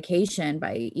dedication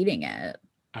by eating it.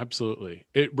 Absolutely.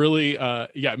 It really,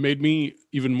 it made me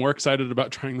even more excited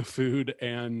about trying the food.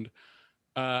 And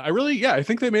I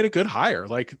think they made a good hire.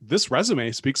 Like, this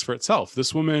resume speaks for itself.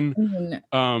 This woman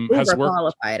has worked.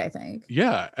 Overqualified, I think.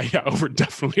 Yeah,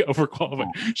 definitely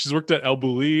overqualified. Yeah. She's worked at El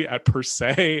Bulli, at Per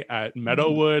Se, at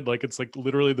Meadowood. Like, it's like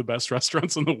literally the best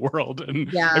restaurants in the world.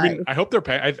 And yeah, I mean, I hope they're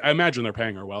paying. I imagine they're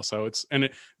paying her well. So it's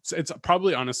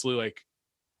probably, honestly, like,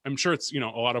 I'm sure it's, a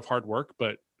lot of hard work,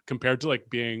 but compared to like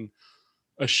being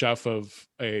a chef of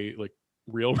a like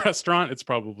real restaurant, it's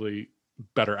probably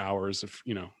better hours if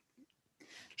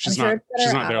she's not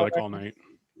there like all night.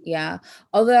 Yeah.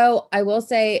 Although I will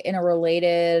say, in a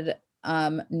related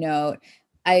note,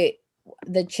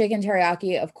 the chicken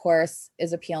teriyaki, of course,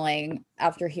 is appealing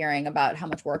after hearing about how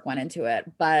much work went into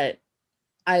it, but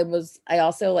I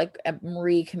also like am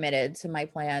recommitted to my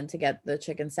plan to get the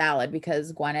chicken salad,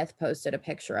 because Gwyneth posted a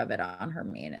picture of it on her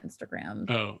main Instagram.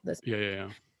 Oh, yeah.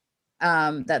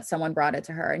 That someone brought it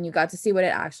to her, and you got to see what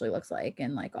it actually looks like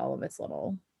in like all of its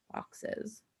little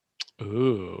boxes.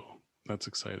 Ooh, that's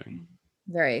exciting.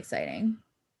 Very exciting.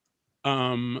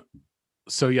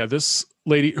 So yeah, this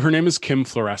lady, her name is Kim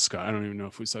Floresca. I don't even know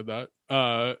if we said that.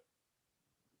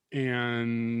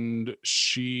 And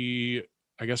she,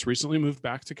 I guess, recently moved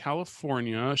back to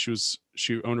California.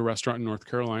 She owned a restaurant in North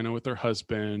Carolina with her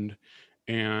husband,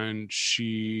 and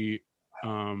she's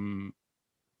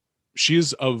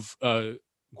of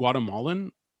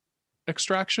Guatemalan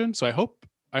extraction. So I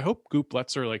hope Goop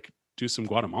lets her like do some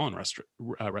Guatemalan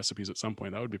recipes at some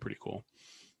point. That would be pretty cool.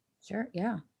 Sure.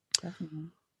 Yeah, definitely.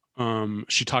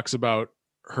 She talks about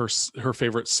her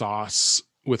favorite sauce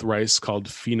with rice called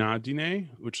finadine,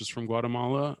 which is from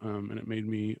Guatemala. And it made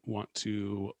me want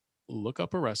to look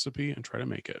up a recipe and try to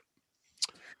make it.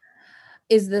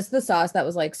 Is this the sauce that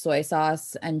was like soy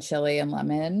sauce and chili and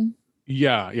lemon?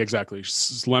 Yeah, exactly.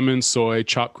 Lemon, soy,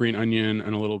 chopped green onion,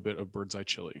 and a little bit of bird's eye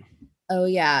chili. Oh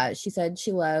yeah. She said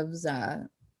she loves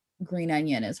green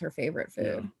onion is her favorite food.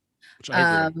 Yeah, which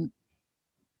I agree.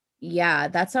 Yeah,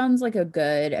 that sounds like a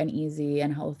good and easy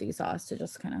and healthy sauce to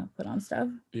just kind of put on stuff.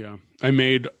 Yeah. I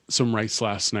made some rice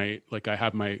last night. Like, I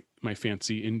have my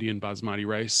fancy Indian basmati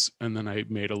rice, and then I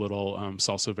made a little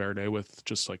salsa verde with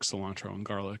just like cilantro and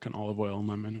garlic and olive oil and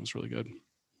lemon. It was really good.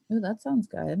 Oh, that sounds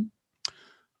good.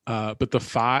 But the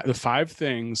five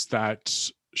things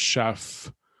that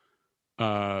Chef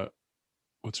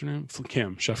what's her name?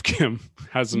 Chef Kim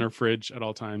has in her fridge at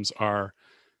all times are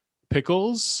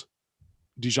pickles,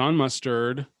 Dijon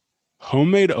mustard,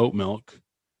 homemade oat milk,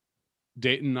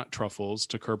 Dayton nut truffles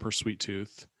to curb her sweet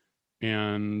tooth,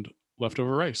 and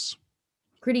leftover rice.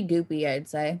 Pretty goopy, I'd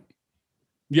say.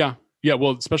 Yeah.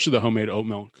 Well, especially the homemade oat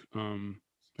milk.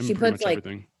 She puts like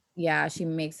everything. Yeah, she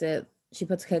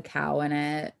puts cacao in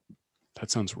it. That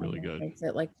sounds really good. Makes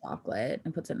it like chocolate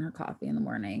and puts it in her coffee in the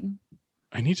morning.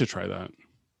 I need to try that.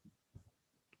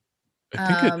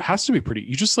 I think it has to be pretty.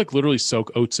 You just like literally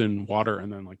soak oats in water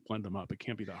and then like blend them up. It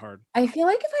can't be that hard. I feel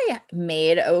like if I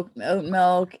made oat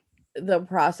milk, the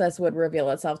process would reveal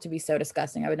itself to be so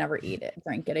disgusting. I would never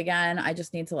drink it again. I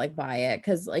just need to like buy it,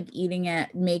 because like eating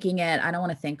it, making it, I don't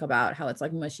want to think about how it's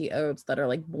like mushy oats that are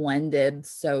like blended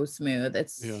so smooth.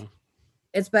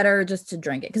 It's better just to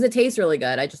drink it because it tastes really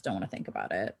good. I just don't want to think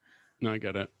about it. No, I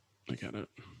get it.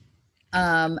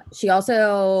 She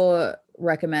also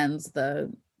recommends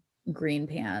the green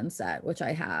pan set, which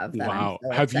I have. Wow.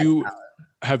 Have you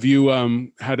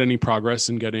had any progress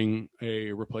in getting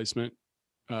a replacement?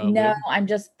 No, lid? I'm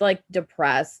just like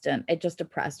depressed, and it just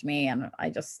depressed me, and I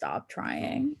just stopped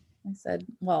trying. I said,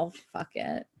 well, fuck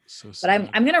it. But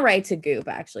I'm gonna write to Goop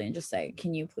actually and just say,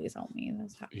 can you please help me?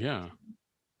 Yeah,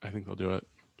 I think they'll do it.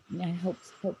 Yeah, I hope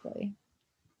hopefully.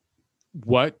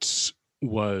 What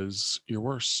was your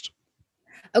worst?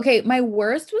 Okay, my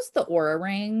worst was the Oura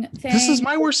Ring thing. This is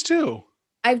my worst too.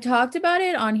 I've talked about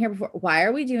it on here before.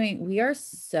 We are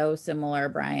so similar,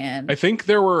 Brian. I think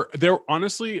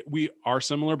honestly, we are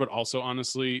similar, but also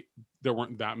honestly, there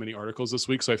weren't that many articles this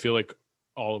week. So I feel like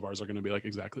all of ours are going to be like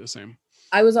exactly the same.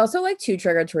 I was also like too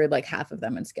triggered to read like half of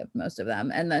them and skip most of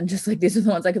them. And then just like, these are the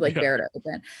ones I could like bear to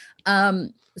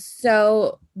open.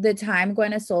 So the time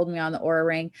Gwyneth sold me on the Oura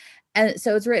Ring. And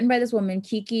so it's written by this woman,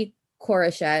 Kiki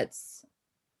Koroshetz.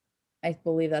 I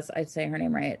believe I'd say her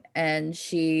name right. And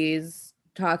she's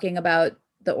talking about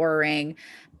the Oura Ring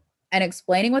and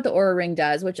explaining what the Oura Ring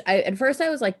does, which at first I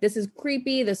was like, this is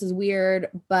creepy, this is weird,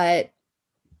 but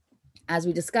as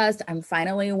we discussed, I'm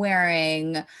finally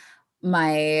wearing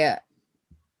my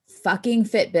fucking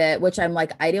Fitbit, which I'm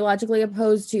like ideologically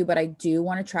opposed to, but I do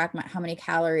want to track how many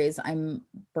calories I'm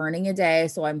burning a day.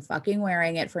 So I'm fucking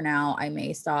wearing it for now. I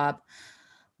may stop.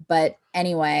 But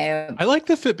anyway, I like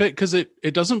the Fitbit because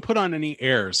it doesn't put on any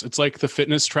airs. It's like the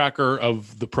fitness tracker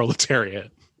of the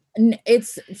proletariat.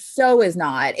 It's so is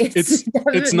not.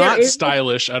 It's not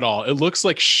stylish at all. It looks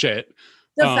like shit.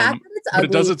 The fact that it's ugly,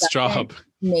 but it does its job.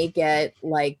 Make it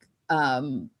like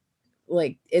it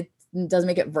doesn't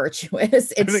make it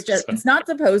virtuous. It's just so. It's not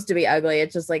supposed to be ugly.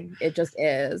 It's just like it just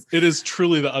is. It is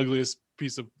truly the ugliest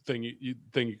piece of thing you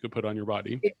could put on your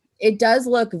body. It does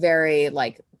look very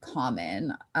like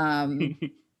common. But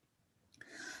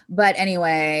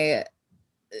anyway,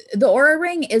 the Oura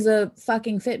Ring is a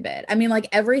fucking Fitbit. I mean, like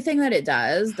everything that it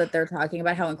does that they're talking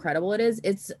about how incredible it is,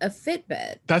 it's a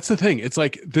Fitbit. That's the thing. It's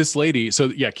like this lady. So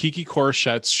yeah, Kiki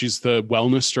Koroshetz, she's the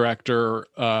wellness director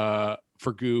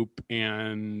for Goop,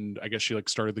 and I guess she like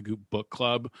started the Goop book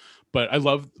club. But I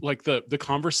love like the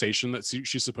conversation that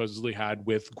she supposedly had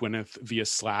with Gwyneth via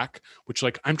Slack, which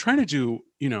like I'm trying to do,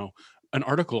 an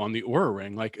article on the Oura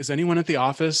Ring. Like, is anyone at the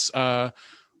office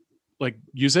like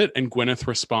use it? And Gwyneth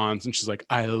responds and she's like,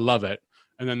 I love it.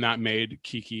 And then that made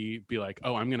Kiki be like,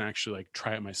 oh, I'm gonna actually like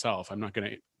try it myself. I'm not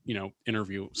gonna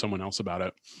interview someone else about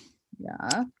it.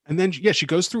 Yeah. And then she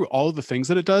goes through all of the things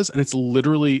that it does, and it's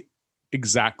literally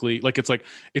exactly like, it's like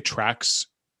it tracks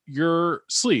your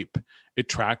sleep, it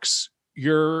tracks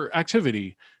your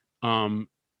activity. I mean,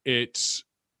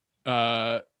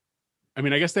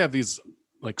 I guess they have these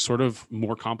like sort of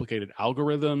more complicated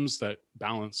algorithms that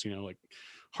balance like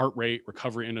heart rate,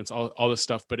 recovery, and it's all this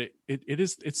stuff, but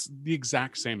it's the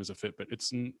exact same as a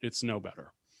Fitbit. It's no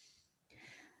better.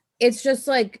 It's just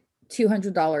like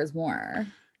 $200 more.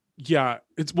 Yeah,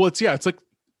 it's like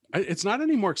it's not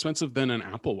any more expensive than an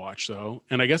Apple Watch though,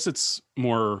 and I guess it's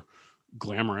more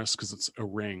glamorous because it's a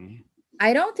ring.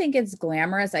 I don't think it's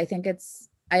glamorous. I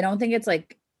don't think it's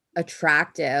like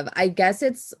attractive. I guess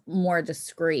it's more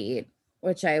discreet,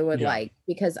 which I would like,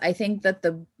 because I think that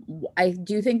I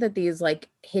do think that these like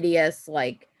hideous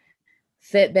like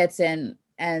Fitbits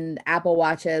and Apple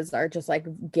Watches are just like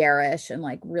garish and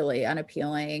like really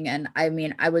unappealing. And I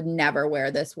mean, I would never wear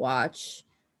this watch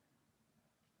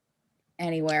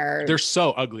anywhere. They're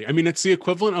so ugly. I mean, it's the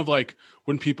equivalent of like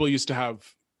when people used to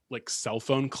have like cell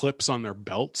phone clips on their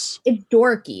belts. It's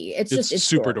dorky. It's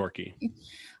super dorky.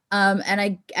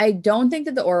 And I don't think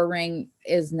that the Oura Ring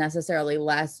is necessarily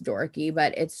less dorky,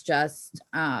 but it's just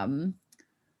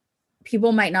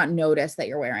people might not notice that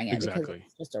you're wearing it because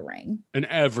it's just a ring. And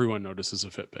everyone notices a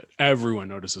Fitbit. Everyone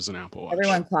notices an Apple Watch.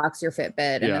 Everyone clocks your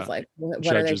Fitbit and is like, what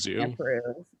judges are they to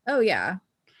prove? Oh yeah.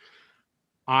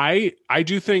 I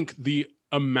do think the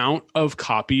amount of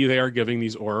copy they are giving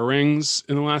these Oura Rings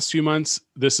in the last few months,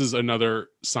 this is another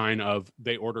sign of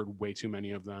they ordered way too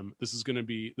many of them. This is the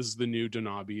new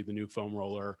Donabi, the new foam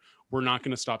roller. We're not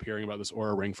going to stop hearing about this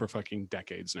Oura Ring for fucking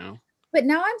decades now. But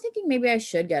now I'm thinking maybe I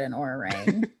should get an Oura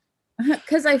Ring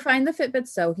because I find the Fitbit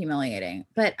so humiliating,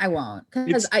 but I won't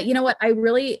because you know what? I'm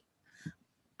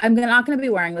not going to be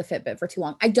wearing the Fitbit for too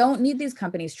long. I don't need these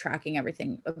companies tracking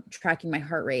everything, tracking my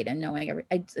heart rate and knowing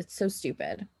it's so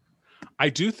stupid. I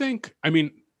do think, I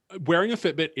mean, wearing a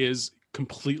Fitbit is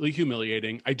completely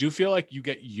humiliating. I do feel like you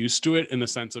get used to it in the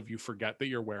sense of you forget that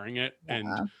you're wearing it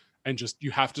and just,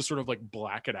 you have to sort of like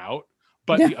black it out.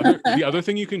 But the other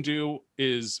thing you can do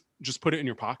is just put it in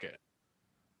your pocket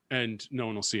and no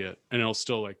one will see it and it'll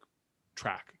still like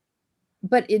track.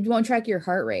 But it won't track your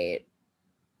heart rate.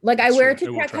 Like I wear it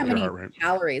to track how many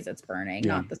calories it's burning,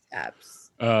 not the steps.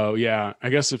 Oh yeah. I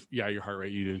guess your heart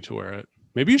rate, you need to wear it.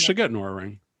 Maybe you should get an Oura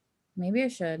Ring. Maybe I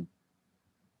should.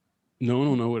 No one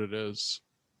will know what it is.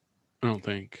 I don't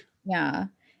think. Yeah.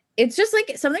 It's just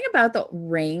like something about the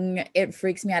ring. It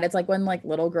freaks me out. It's like when like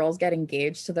little girls get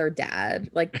engaged to their dad,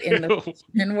 like in the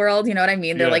Christian world, you know what I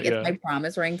mean? They're it's my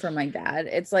promise ring from my dad.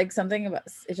 It's like something about,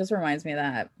 it just reminds me of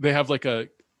that. They have like a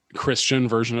Christian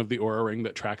version of the Oura Ring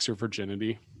that tracks your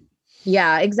virginity.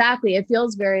 Yeah, exactly. It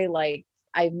feels very like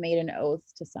I've made an oath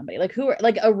to somebody, like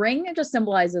a ring. It just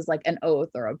symbolizes like an oath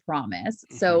or a promise.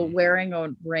 So wearing a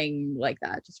ring like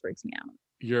that just freaks me out.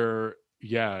 You're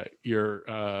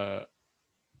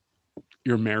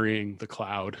marrying the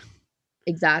cloud.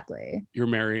 Exactly. You're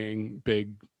marrying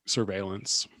big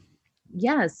surveillance.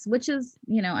 Yes, which is,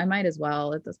 I might as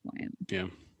well at this point. Yeah.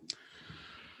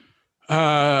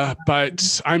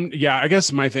 But I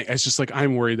guess my thing is just like,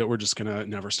 I'm worried that we're just gonna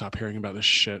never stop hearing about this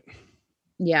shit.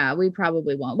 Yeah, we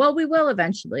probably won't. Well, we will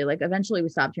eventually. Like eventually we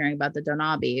stopped hearing about the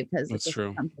Donabi because it's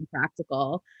true. Something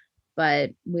practical, but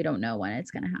we don't know when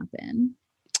it's going to happen.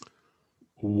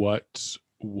 What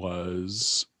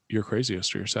was your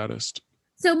craziest or your saddest?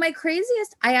 So my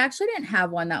craziest, I actually didn't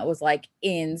have one that was like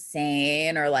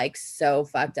insane or like so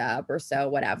fucked up or so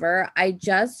whatever. I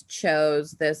just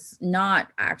chose this not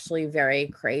actually very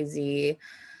crazy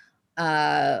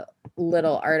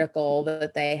little article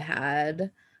that they had.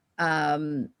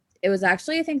 It was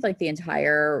actually, I think, like the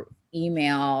entire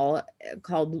email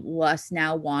called Lust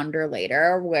Now, Wander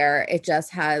Later, where it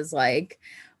just has like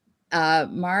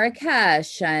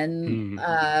Marrakesh and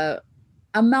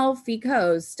Amalfi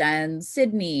Coast and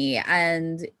Sydney,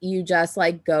 and you just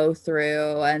like go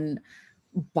through and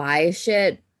buy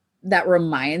shit that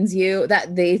reminds you,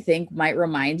 that they think might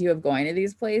remind you of going to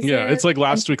these places. Yeah, it's like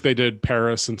last week they did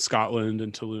Paris and Scotland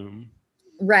and Tulum.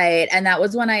 Right. And that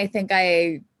was when I think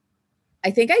I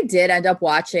did end up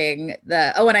watching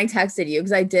when I texted you,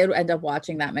 because I did end up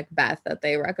watching that Macbeth that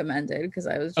they recommended, because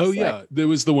I was just there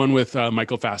was the one with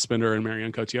Michael Fassbender and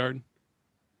Marion Cotillard.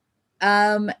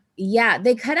 Yeah,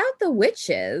 they cut out the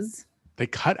witches. They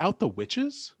cut out the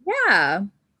witches? Yeah.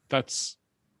 That's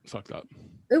fucked up.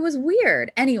 It was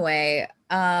weird. Anyway,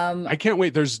 I can't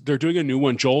wait. They're doing a new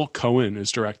one. Joel Cohen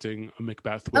is directing a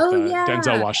Macbeth with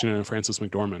Denzel Washington and Frances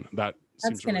McDormand.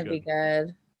 That's going to really be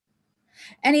good.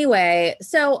 Anyway,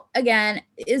 so again,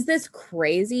 is this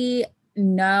crazy?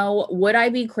 No. Would I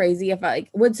be crazy if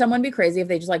would someone be crazy if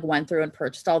they just like went through and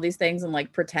purchased all these things and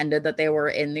like pretended that they were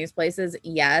in these places?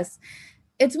 Yes.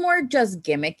 It's more just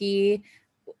gimmicky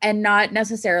and not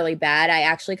necessarily bad. I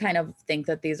actually kind of think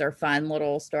that these are fun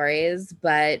little stories,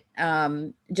 but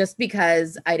just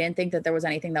because I didn't think that there was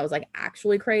anything that was like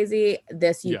actually crazy,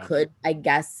 you could, I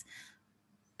guess,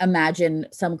 imagine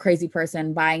some crazy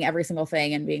person buying every single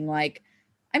thing and being like,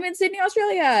 I'm in Sydney,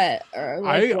 Australia.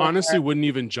 I honestly wouldn't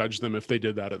even judge them if they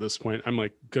did that at this point. I'm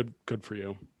like, good for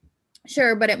you.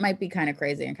 Sure, but it might be kind of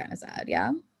crazy and kind of sad.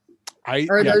 Yeah.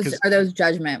 Are those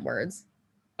judgment words?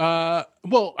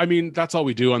 Well, I mean, that's all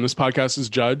we do on this podcast is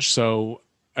judge. So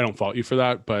I don't fault you for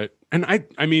that. But, and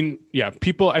I mean, yeah,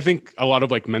 people, I think a lot of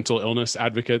like mental illness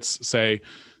advocates say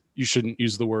you shouldn't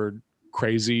use the word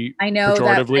crazy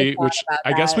pejoratively, which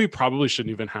I guess we probably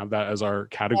shouldn't even have that as our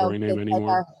category name anymore. Like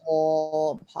our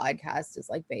whole podcast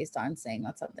is like based on saying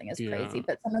that something is crazy,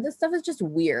 but some of this stuff is just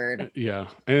weird. Yeah.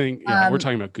 I think, we're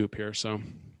talking about Goop here. So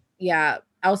yeah.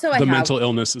 Also, the mental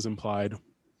illness is implied.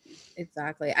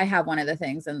 Exactly. I have one of the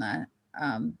things in the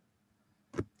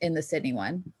Sydney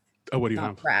one. Oh, what do you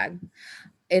have? Brag.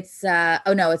 It's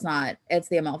oh no, it's not. It's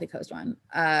the Amalfi Coast one.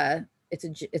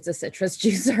 It's a citrus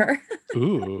juicer.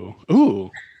 Ooh.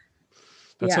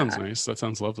 That sounds nice. That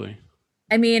sounds lovely.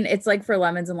 I mean, it's like for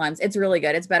lemons and limes. It's really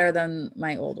good. It's better than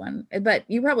my old one, but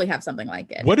you probably have something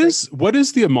like it. What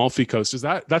is the Amalfi Coast? Is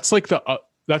that's like the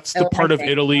part of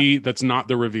Italy that's not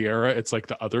the Riviera? It's like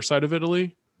the other side of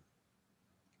Italy.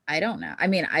 I don't know. I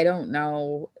mean, I don't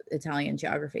know Italian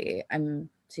geography. I'm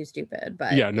too stupid,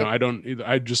 but I don't either.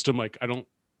 I just am like, it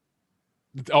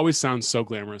always sounds so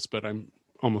glamorous, but I'm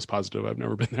almost positive I've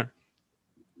never been there.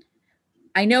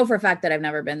 I know for a fact that I've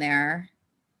never been there.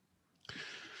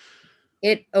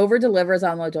 It over delivers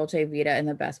on La Dolce Vita in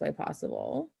the best way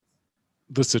possible.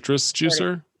 The citrus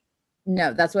juicer?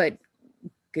 No, that's what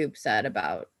Goop said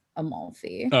about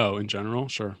Amalfi. Oh, in general?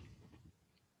 Sure.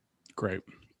 Great.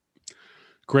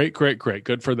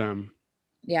 Good for them.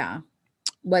 Yeah.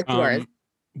 What's yours?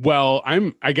 Well,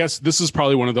 I guess this is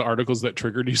probably one of the articles that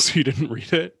triggered you, so you didn't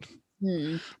read it.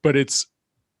 But it's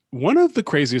one of the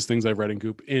craziest things I've read in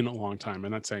Goop in a long time,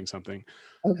 and that's saying something.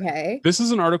 Okay. This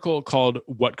is an article called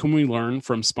 "What Can We Learn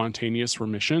from Spontaneous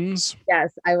Remissions?"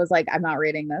 Yes, I was like, I'm not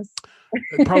reading this.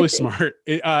 Probably smart.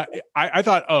 I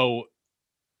thought,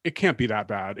 it can't be that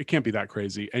bad. It can't be that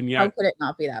crazy. And yet, how could it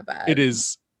not be that bad?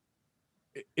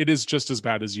 It is just as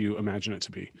bad as you imagine it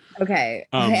to be. Okay.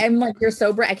 I'm like, you're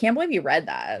so brave. I can't believe you read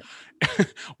that.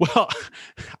 Well,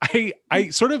 I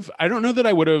don't know that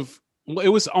I would have. It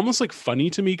was almost like funny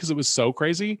to me because it was so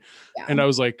crazy. Yeah. And I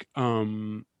was like,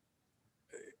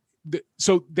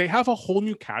 so they have a whole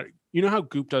new category. You know how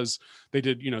Goop does, they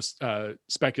did,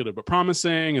 speculative but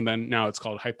promising. And then now it's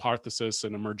called hypothesis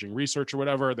and emerging research or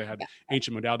whatever. They had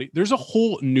ancient modality. There's a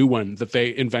whole new one that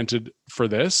they invented for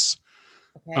this.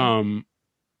 Okay.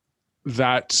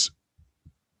 That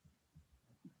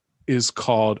is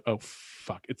called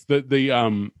it's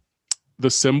the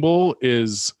symbol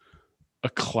is a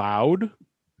cloud,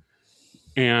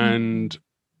 and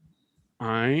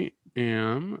it's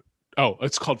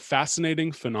called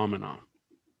fascinating phenomena.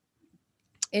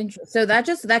 So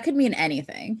that could mean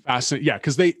anything. Fascinating, yeah,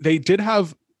 because they did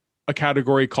have a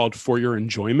category called for your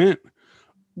enjoyment.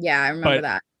 Yeah, I remember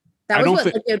that. That was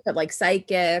what they put like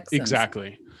psychics.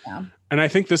 Exactly. And I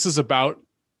think this is about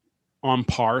on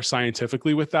par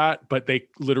scientifically with that, but they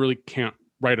literally can't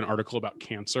write an article about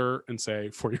cancer and say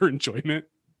for your enjoyment.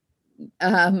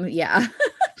 Yeah.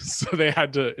 So they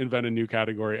had to invent a new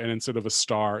category, and instead of a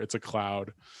star, it's a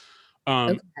cloud.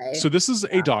 Okay. So this is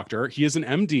a doctor. He is an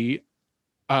MD.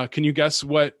 Can you guess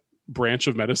what branch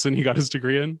of medicine he got his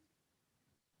degree in?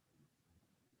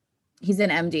 He's an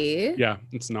MD. Yeah,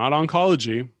 it's not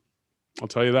oncology. I'll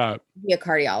tell you that. Be a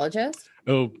cardiologist.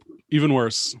 Oh, even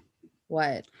worse.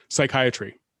 What?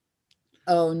 Psychiatry.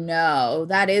 Oh no,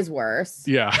 that is worse.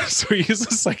 Yeah. So he's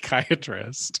a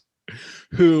psychiatrist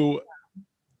who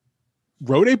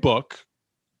wrote a book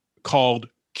called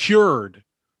Cured: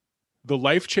 The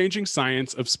Life-Changing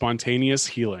Science of Spontaneous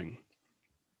Healing.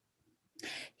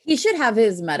 He should have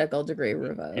his medical degree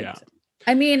revoked. Yeah.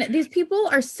 I mean, these people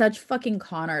are such fucking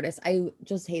con artists. I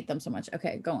just hate them so much.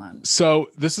 Okay, go on.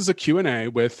 So this is a Q&A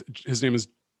with, his name is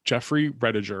Jeffrey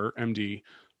Rediger, MD.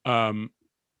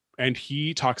 And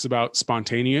he talks about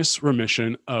spontaneous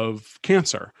remission of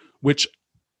cancer, which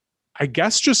I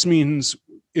guess just means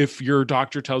if your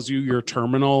doctor tells you you're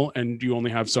terminal and you only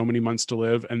have so many months to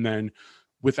live, and then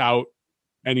without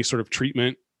any sort of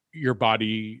treatment, your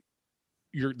body,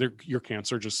 your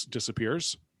cancer just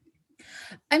disappears.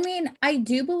 I mean, I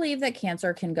do believe that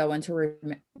cancer can go into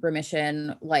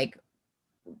remission, like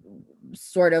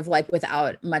sort of like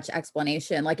without much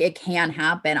explanation. Like it can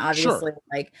happen. Obviously,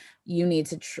 like you need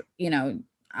to,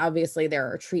 obviously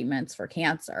there are treatments for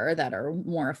cancer that are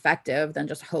more effective than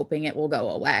just hoping it will go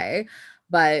away.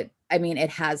 But I mean, it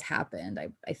has happened,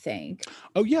 I think.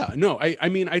 Oh yeah. No, I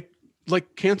mean,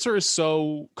 like cancer is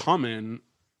so common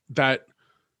that,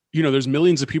 there's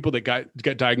millions of people that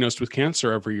get diagnosed with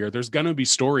cancer every year. There's going to be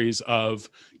stories of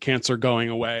cancer going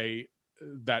away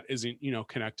that isn't,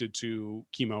 connected to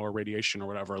chemo or radiation or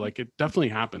whatever. Like it definitely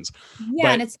happens.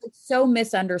 Yeah. And it's so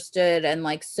misunderstood and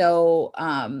like so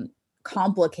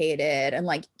complicated. And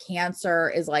like cancer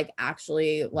is like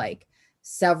actually like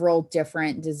several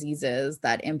different diseases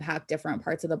that impact different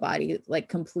parts of the body like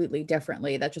completely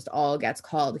differently, that just all gets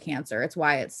called cancer. It's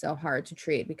why it's so hard to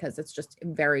treat, because it's just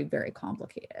very, very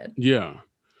complicated. Yeah.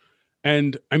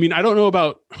 And I mean, I don't know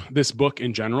about this book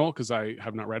in general because I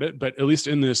have not read it, but at least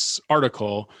in this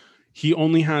article, he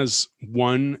only has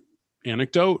one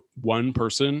anecdote, one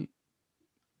person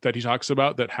that he talks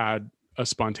about that had a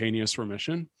spontaneous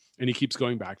remission, and he keeps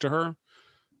going back to her.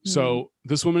 Mm-hmm. So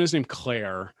this woman is named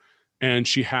Claire, and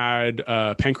she had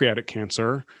pancreatic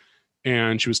cancer,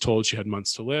 and she was told she had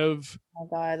months to live. Oh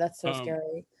God, that's so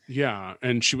scary. Yeah.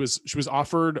 And she was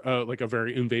offered like a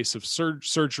very invasive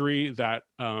surgery that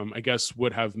I guess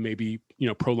would have maybe,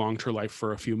 prolonged her life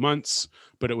for a few months,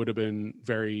 but it would have been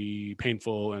very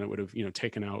painful, and it would have,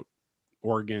 taken out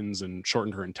organs and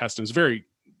shortened her intestines. Very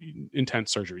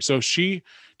intense surgery. So she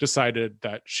decided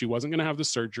that she wasn't going to have the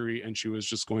surgery, and she was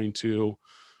just going to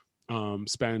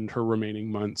spend her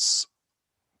remaining months,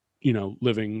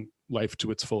 living life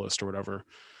to its fullest or whatever.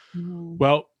 Mm-hmm.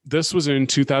 Well, this was in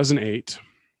 2008.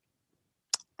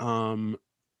 And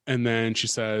then she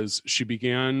says she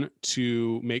began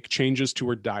to make changes to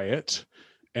her diet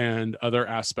and other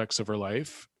aspects of her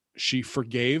life. She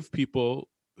forgave people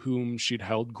whom she'd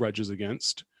held grudges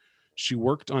against. She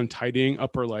worked on tidying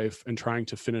up her life and trying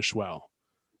to finish well,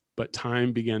 but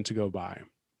time began to go by.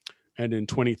 And in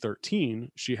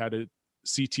 2013, she had a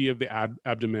CT of the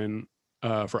abdomen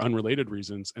for unrelated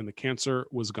reasons, and the cancer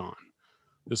was gone.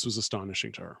 This was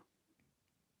astonishing to her.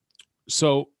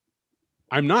 So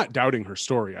I'm not doubting her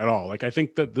story at all. Like, I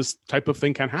think that this type of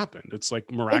thing can happen. It's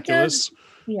like miraculous,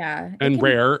 and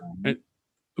rare.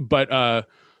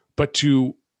 But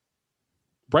to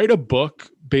write a book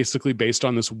basically based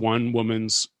on this one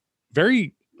woman's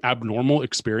very abnormal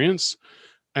experience,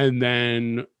 and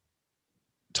then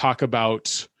talk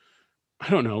about, I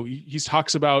don't know, he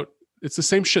talks about, it's the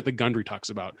same shit that Gundry talks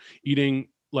about, eating,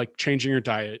 like changing your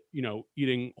diet,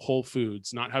 eating whole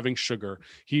foods, not having sugar.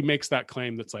 He makes that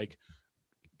claim that's like,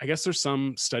 I guess there's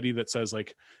some study that says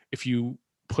like, if you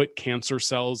put cancer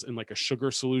cells in like a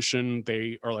sugar solution,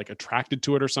 they are like attracted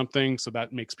to it or something. So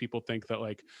that makes people think that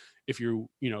like, if you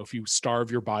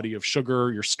starve your body of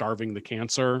sugar, you're starving the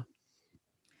cancer.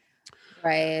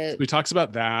 Right. So he talks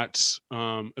about that.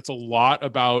 It's a lot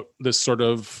about this sort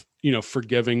of,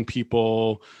 forgiving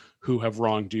people who have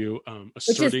wronged you.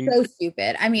 Asserting, which is so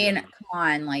stupid. I mean, come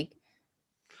on, like,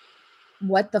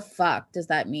 what the fuck does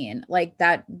that mean? Like,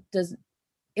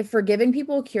 if forgiving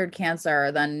people cured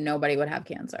cancer, then nobody would have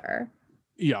cancer.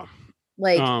 Yeah.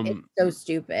 Like, it's so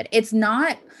stupid. It's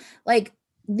not like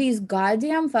these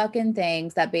goddamn fucking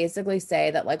things that basically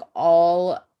say that like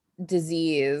all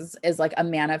disease is like a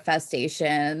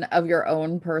manifestation of your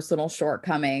own personal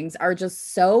shortcomings are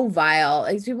just so vile.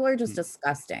 These people are just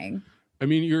disgusting. I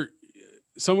mean,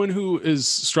 someone who is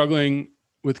struggling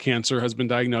with cancer, has been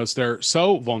diagnosed, they're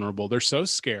so vulnerable, they're so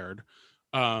scared.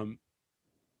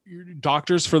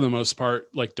 Doctors for the most part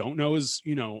like don't know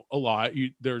a lot.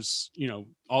 There's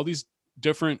all these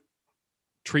different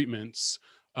treatments.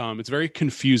 It's very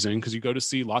confusing because you go to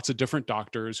see lots of different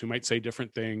doctors who might say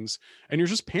different things, and you're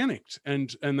just panicked. And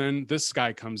then this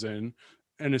guy comes in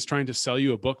and is trying to sell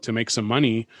you a book to make some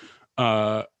money.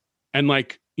 And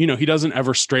like, he doesn't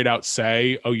ever straight out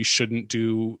say, oh, you shouldn't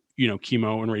do,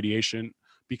 chemo and radiation,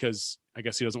 because I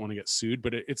guess he doesn't want to get sued,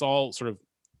 but it's all sort of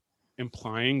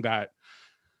implying that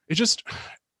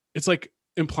it's like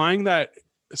implying that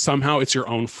somehow it's your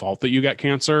own fault that you get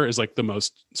cancer is like the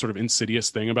most sort of insidious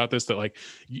thing about this, that like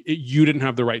you didn't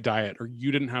have the right diet, or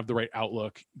you didn't have the right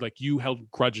outlook. Like you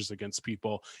held grudges against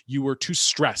people. You were too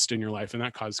stressed in your life, and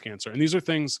that caused cancer. And these are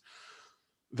things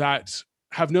that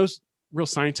have no real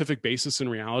scientific basis in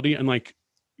reality. And like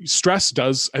stress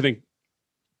does, I think,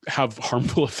 have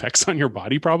harmful effects on your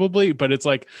body probably, but it's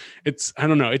like, I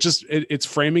don't know. It's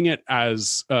framing it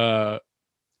as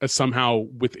somehow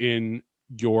within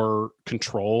your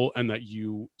control, and that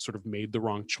you sort of made the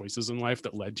wrong choices in life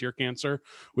that led to your cancer,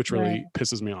 which really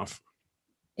pisses me off.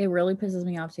 It really pisses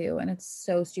me off too. And it's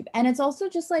so stupid. And it's also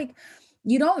just like,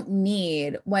 you don't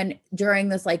need, when during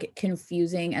this like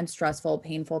confusing and stressful,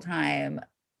 painful time,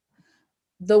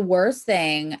 the worst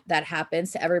thing that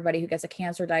happens to everybody who gets a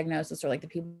cancer diagnosis, or like the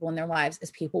people in their lives, is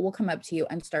people will come up to you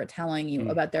and start telling you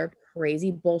about their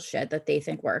crazy bullshit that they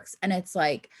think works. And it's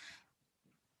like,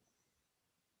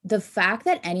 the fact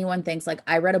that anyone thinks like,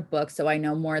 I read a book, so I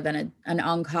know more than an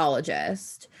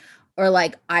oncologist, or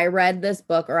like I read this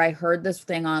book, or I heard this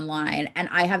thing online, and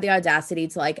I have the audacity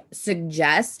to like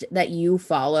suggest that you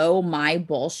follow my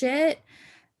bullshit,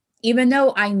 even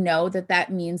though I know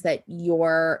that means that you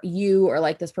or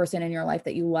like this person in your life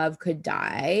that you love could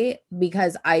die,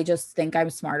 because I just think I'm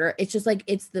smarter. It's just like,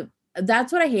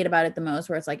 that's what I hate about it the most,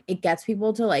 where it's like, it gets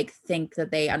people to like think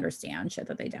that they understand shit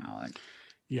that they don't.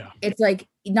 Yeah. It's like,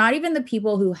 not even the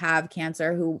people who have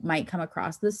cancer who might come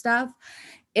across this stuff.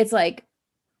 It's like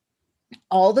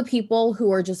all the people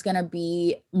who are just going to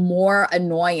be more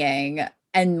annoying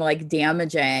and like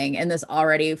damaging in this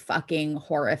already fucking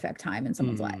horrific time in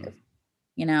someone's life,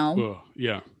 Oh,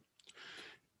 yeah.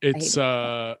 It's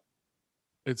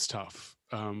tough.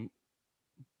 And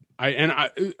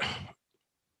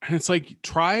it's like,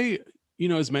 try,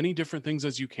 as many different things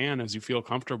as you can, as you feel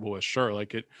comfortable with. Sure.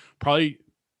 Like it probably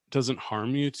doesn't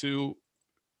harm you to,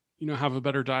 have a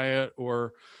better diet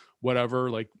or whatever,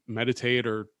 like meditate,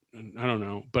 or I don't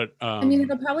know, but I mean,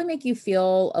 it'll probably make you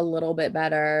feel a little bit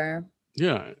better.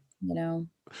 Yeah.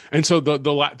 And so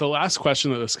the last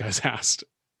question that this guy's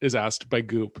asked by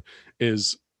Goop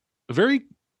is a very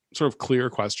sort of clear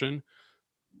question.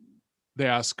 They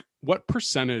ask, what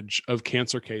percentage of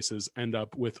cancer cases end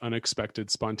up with unexpected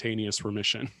spontaneous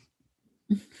remission?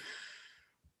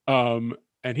 And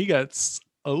he gets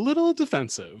a little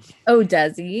defensive. Oh,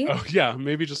 does he? Oh, yeah,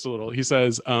 maybe just a little. He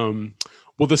says,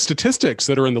 well, the statistics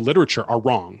that are in the literature are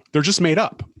wrong. They're just made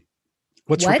up.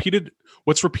 What's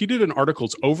repeated in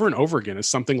articles over and over again is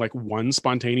something like one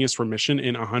spontaneous remission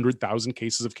in 100,000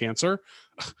 cases of cancer.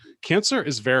 Cancer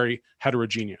is very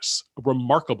heterogeneous. A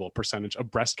remarkable percentage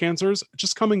of breast cancers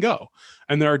just come and go.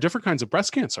 And there are different kinds of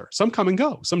breast cancer. Some come and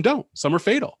go, some don't, some are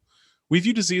fatal. We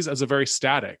view disease as very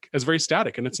static,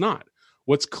 and it's not.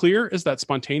 What's clear is that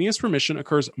spontaneous remission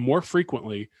occurs more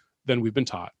frequently than we've been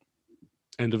taught.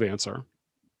 End of answer.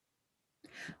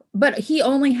 But he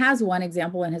only has one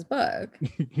example in his book.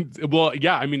 Well,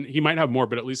 yeah, I mean, he might have more,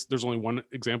 but at least there's only one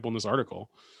example in this article.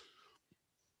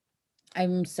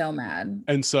 I'm so mad.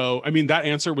 And so, I mean, that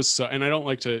answer was so, and I don't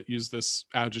like to use this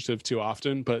adjective too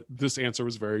often, but this answer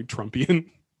was very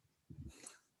Trumpian.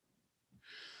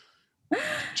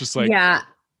 Just like, yeah.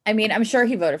 I mean, I'm sure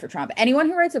he voted for Trump. Anyone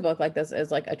who writes a book like this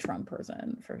is like a Trump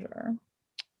person for sure.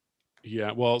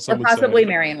 Yeah, well, or possibly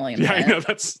Marianne Williamson. Yeah, I know,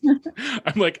 that's.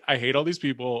 I'm like, I hate all these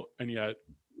people, and yet,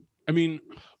 I mean,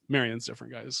 Marianne's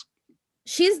different, guys.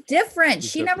 She's different.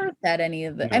 She never said any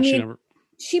of it. No, I mean,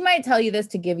 she might tell you this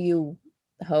to give you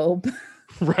hope.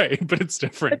 Right, but it's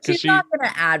different. But she's not going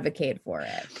to advocate for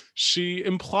it. She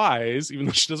implies, even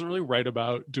though she doesn't really write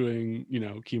about doing,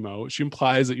 chemo, she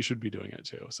implies that you should be doing it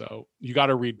too. So you got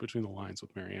to read between the lines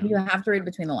with Marianne. You have to read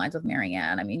between the lines with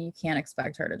Marianne. I mean, you can't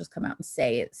expect her to just come out and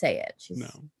say it. She's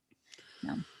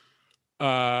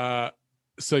no.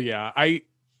 So yeah, I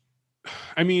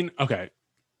mean, okay.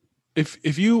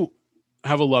 If you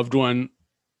have a loved one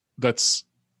was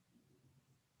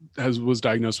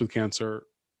diagnosed with cancer,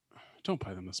 don't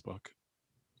buy them this book.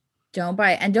 Don't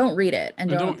buy it, and don't read it, and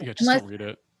don't read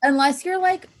it. unless you're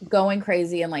like going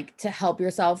crazy and like to help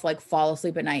yourself like fall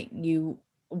asleep at night, you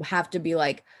have to be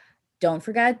like, don't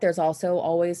forget there's also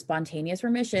always spontaneous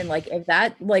remission. Like if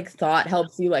that like thought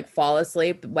helps you like fall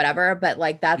asleep, whatever, but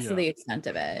like that's to the extent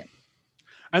of it.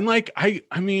 And like I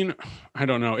mean, I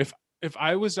don't know. If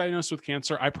I was diagnosed with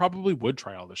cancer, I probably would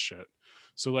try all this shit.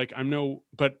 So like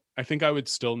but I think I would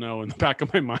still know in the back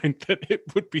of my mind that it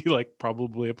would be like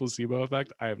probably a placebo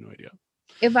effect. I have no idea.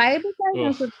 If I was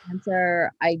diagnosed with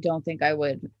cancer, I don't think I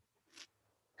would.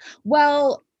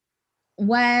 Well,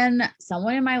 when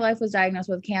someone in my life was diagnosed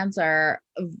with cancer,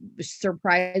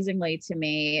 surprisingly to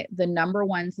me, the number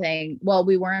one thing, well,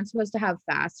 we weren't supposed to have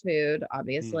fast food,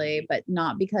 obviously, but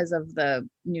not because of the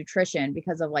nutrition,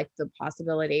 because of like the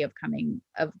possibility of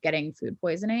getting food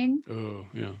poisoning. Oh,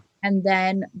 yeah. And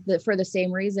then for the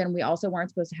same reason, we also weren't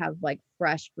supposed to have like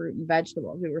fresh fruit and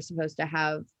vegetables. We were supposed to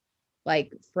have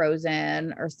like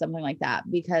frozen or something like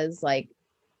that, because like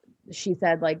she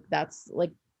said, like that's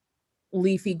like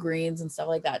leafy greens and stuff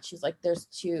like that. She's like,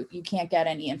 you can't get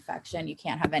any infection, you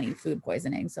can't have any food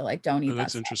poisoning, so like don't eat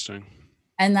that's that interesting.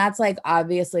 And that's like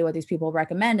obviously what these people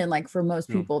recommend, and like for most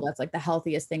people that's like the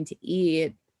healthiest thing to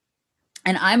eat.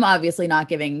 And I'm obviously not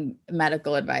giving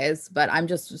medical advice, but I'm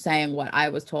just saying what I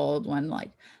was told when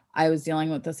like I was dealing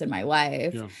with this in my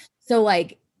life. So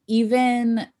like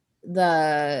even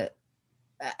the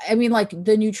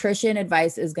nutrition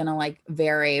advice is gonna like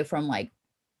vary from like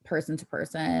person to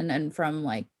person, and from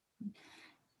like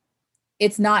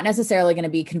it's not necessarily going to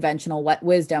be conventional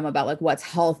wisdom about like what's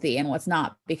healthy and what's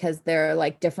not, because there are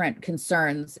like different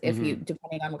concerns if you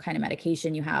depending on what kind of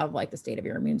medication you have, like the state of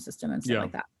your immune system and stuff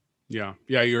like that.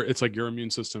 It's like your immune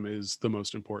system is the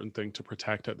most important thing to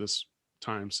protect at this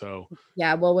time. So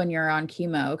well, when you're on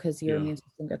chemo, because your immune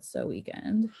system gets so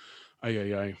weakened.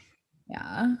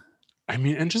 Yeah. I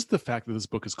mean, and just the fact that this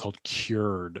book is called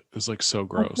Cured is like so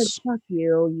gross. Fuck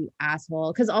you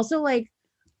asshole. Because also like,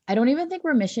 I don't even think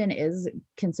remission is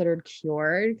considered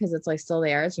cured, because it's like still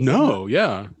there. It's just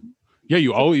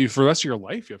you always, for the rest of your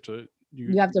life, you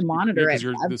have to monitor it,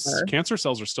 because the cancer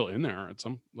cells are still in there at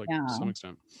some to some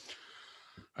extent.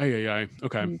 Okay.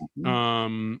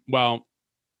 Well,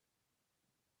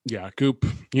 Goop,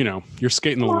 you're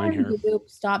skating the line here. Goop,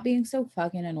 stop being so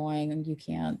fucking annoying, and you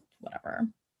can't, whatever.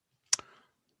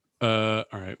 All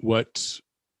right. What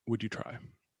would you try?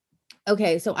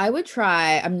 Okay, so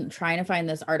I'm trying to find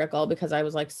this article because I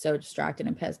was like so distracted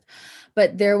and pissed.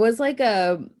 But there was like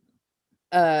a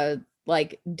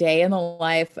like day in the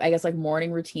life, I guess like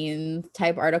morning routine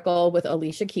type article with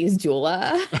Alicia Keys'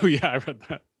 doula. Oh yeah, I read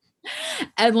that.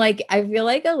 And like I feel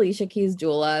like Alicia Keys'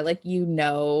 doula, like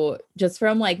just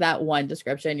from like that one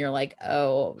description, you're like,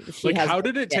 oh, how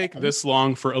did it take this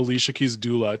long for Alicia Keys'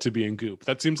 doula to be in Goop?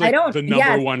 That seems like the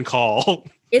number one call.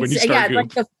 When you start Goop.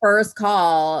 Like the first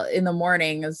call in the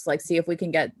morning is like, see if we can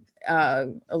get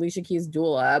Alicia Keys'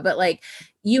 doula. But like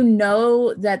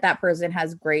that person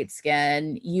has great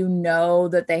skin,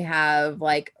 that they have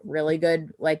like really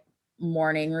good like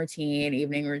morning routine,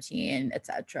 evening routine,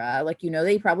 etc. Like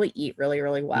they probably eat really,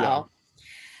 really well.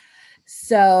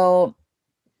 So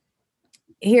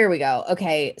here we go.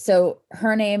 Okay, so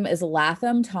her name is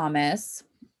Latham Thomas,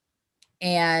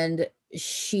 and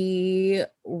she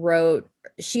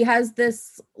has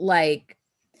this like,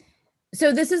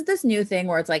 so this is this new thing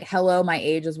where it's like, hello, my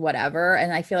age is whatever,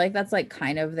 and I feel like that's like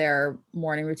kind of their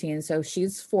morning routine. So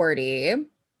she's 40.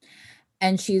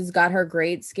 And she's got her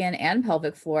great skin and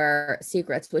pelvic floor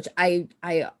secrets, which I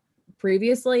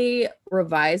previously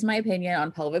revised my opinion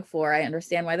on pelvic floor. I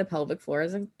understand why the pelvic floor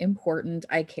is important.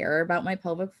 I care about my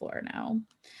pelvic floor now.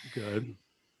 Good.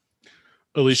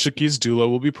 Alicia Keys' doula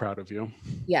will be proud of you.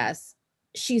 Yes.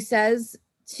 She says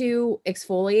to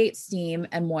exfoliate, steam,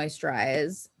 and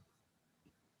moisturize.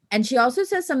 And she also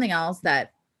says something else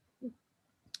that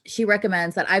she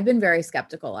recommends that I've been very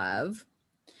skeptical of.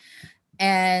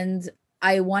 And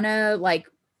I want to like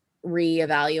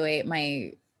reevaluate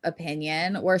my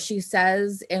opinion, where she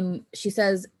says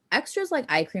extras like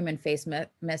eye cream and face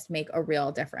mist make a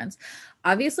real difference.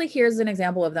 Obviously, here's an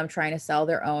example of them trying to sell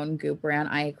their own Goop brand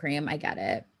eye cream. I get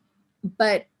it.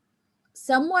 But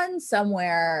someone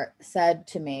somewhere said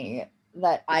to me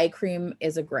that eye cream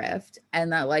is a grift,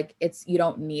 and that like you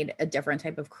don't need a different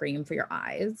type of cream for your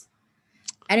eyes.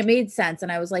 And it made sense.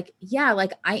 And I was like, yeah,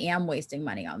 like I am wasting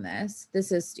money on this.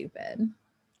 This is stupid.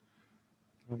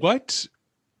 What?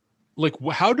 Like,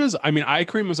 how does, eye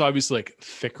cream is obviously like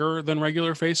thicker than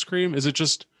regular face cream. Is it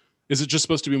just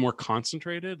supposed to be more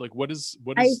concentrated? Like what is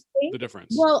the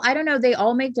difference? Well, I don't know. They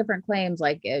all make different claims.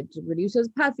 Like it reduces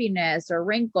puffiness or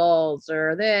wrinkles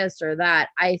or this or that.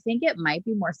 I think it might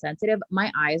be more sensitive. My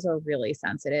eyes are really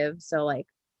sensitive. So like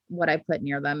what I put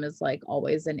near them is like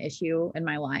always an issue in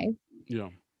my life. Yeah.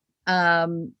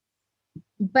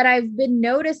 But I've been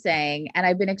noticing, and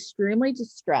I've been extremely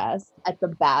distressed at the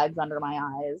bags under my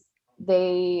eyes.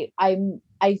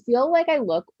 I feel like I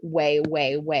look way,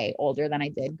 way, way older than I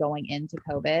did going into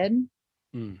COVID.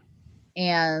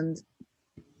 And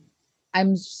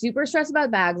I'm super stressed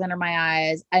about bags under my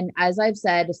eyes. And as I've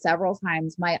said several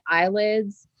times, my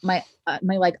eyelids, my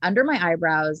like under my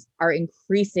eyebrows are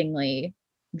increasingly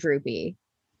droopy.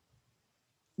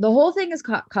 The whole thing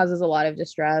causes a lot of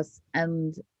distress.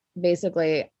 And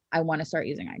basically I want to start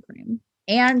using eye cream.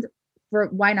 And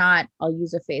why not? I'll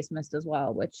use a face mist as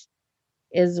well, which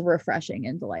is refreshing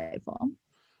and delightful.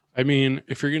 I mean,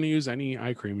 if you're going to use any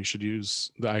eye cream, you should use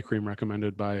the eye cream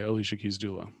recommended by Alicia Keys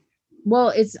doula.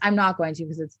 Well, I'm not going to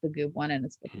because it's the Goop one and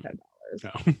it's $55.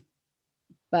 No.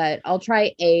 But I'll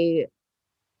try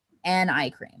an eye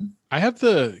cream. I have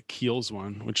the Kiehl's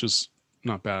one, which is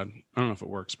not bad. I don't know if it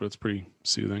works, but it's pretty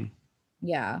soothing.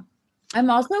 Yeah. I'm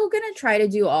also going to try to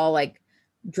do all like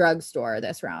drugstore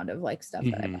this round of like stuff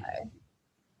that I buy.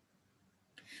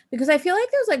 Because I feel like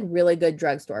there's like really good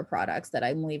drugstore products that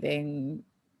I'm leaving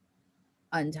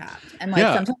untapped. And like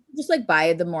sometimes I just like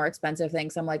buy the more expensive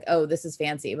things. I'm like, oh, this is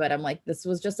fancy. But I'm like, this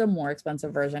was just a more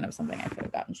expensive version of something I could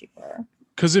have gotten cheaper.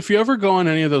 Because if you ever go on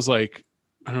any of those, like,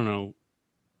 I don't know,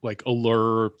 like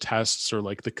Allure tests or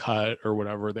like The Cut or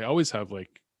whatever, they always have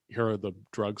like, here are the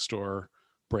drugstore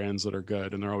brands that are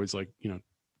good. And they're always like, you know,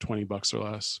 $20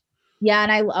 or less. Yeah.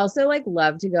 And I also like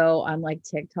love to go on like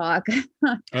TikTok.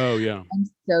 Oh yeah. I'm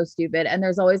so stupid. And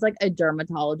there's always like a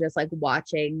dermatologist like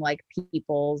watching like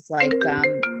people's like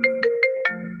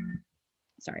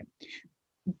sorry.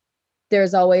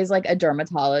 There's always like a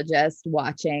dermatologist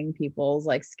watching people's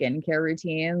like skincare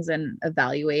routines and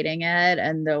evaluating it.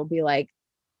 And they'll be like,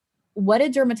 what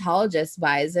did dermatologist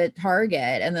buys at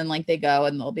Target? And then like they go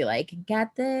and they'll be like,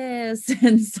 get this.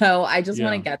 And so I just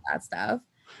want to get that stuff.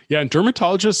 Yeah, and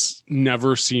dermatologists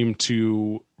never seem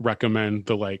to recommend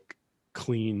the like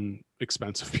clean,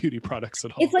 expensive beauty products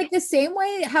at all. It's like the same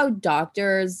way how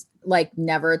doctors like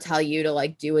never tell you to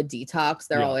like do a detox.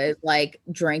 They're always like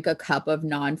drink a cup of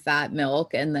non-fat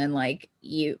milk and then like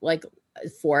eat like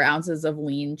 4 ounces of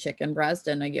lean chicken breast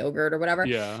and a yogurt or whatever.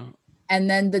 Yeah. And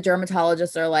then the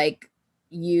dermatologists are like,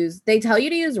 they tell you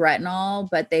to use retinol,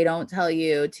 but they don't tell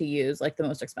you to use like the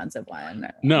most expensive one.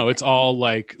 No, it's all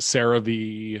like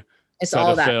CeraVe, it's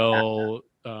Cetaphil,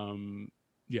 all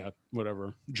that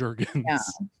whatever,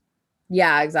 Jergens.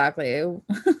 Yeah, exactly.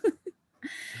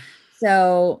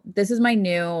 So this is my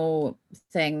new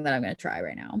thing that I'm going to try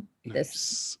right now. Nice.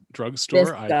 This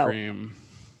drugstore eye cream.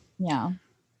 Yeah.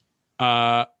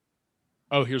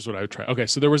 Here's what I would try. Okay,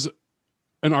 so there was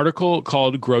an article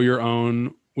called "Grow Your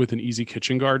Own with an Easy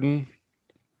Kitchen Garden,"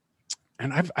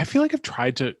 and I feel like I've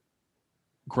tried to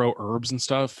grow herbs and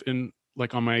stuff in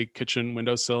like on my kitchen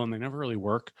windowsill, and they never really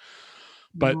work.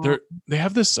 But they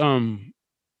have this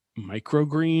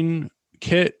microgreen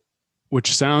kit,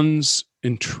 which sounds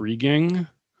intriguing.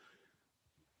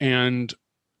 And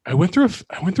I went through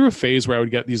a phase where I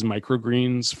would get these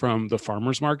microgreens from the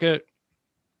farmer's market.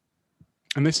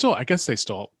 And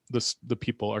the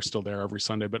people are still there every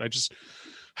Sunday, but I just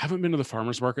haven't been to the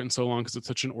farmer's market in so long because it's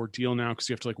such an ordeal now because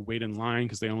you have to like wait in line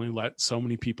because they only let so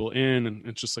many people in and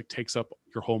it just like takes up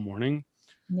your whole morning.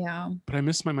 Yeah. But I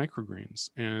miss my microgreens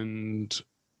and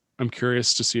I'm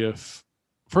curious to see if,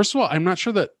 first of all, I'm not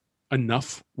sure that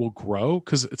enough will grow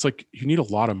because it's like you need a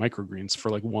lot of microgreens for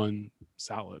like one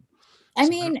salad. I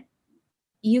mean,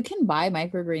 you can buy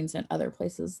microgreens at other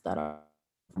places that are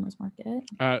farmer's market.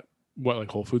 What,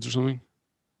 like Whole Foods or something?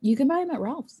 You can buy them at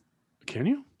Ralph's. Can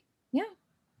you? Yeah.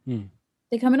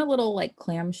 They come in a little like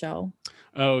clamshell.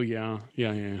 Oh yeah.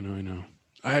 I know.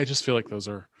 I just feel like those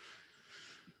are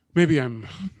maybe I'm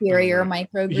inferior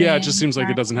microgreens. Yeah, it just seems like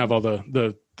it doesn't have all the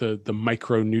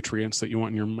micronutrients that you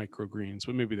want in your microgreens,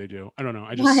 but maybe they do. I don't know.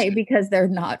 Why? Because they're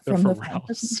not from the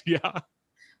Ralph's. Yeah.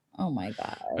 Oh my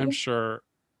God. I'm sure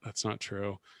that's not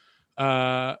true.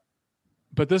 But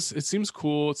it seems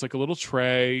cool. It's like a little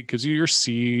tray, gives you your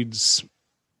seeds.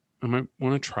 I might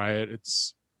want to try it.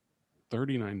 It's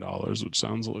 $39, which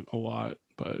sounds like a lot,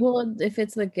 but well, if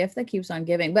it's the gift that keeps on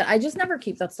giving, but I just never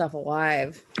keep that stuff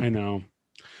alive. I know.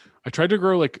 I tried to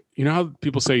grow like, you know how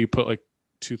people say you put like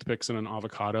toothpicks in an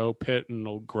avocado pit and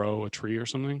it'll grow a tree or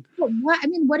something? What? I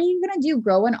mean, what are you going to do?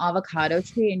 Grow an avocado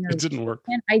tree in your It didn't work.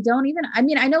 I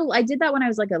know I did that when I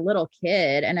was like a little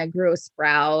kid and I grew a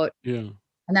sprout. Yeah.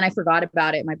 And then I forgot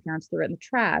about it. My parents threw it in the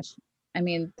trash. I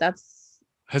mean,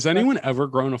 Has anyone ever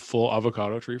grown a full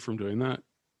avocado tree from doing that?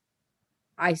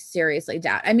 I seriously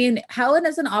doubt. I mean, how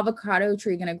is an avocado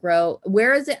tree going to grow?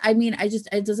 Where is it? I mean,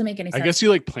 it doesn't make any sense. I guess you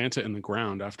like plant it in the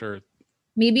ground after.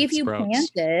 Maybe if you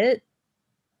plant it.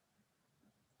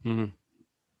 Mm-hmm.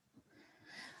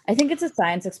 I think it's a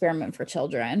science experiment for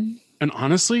children. And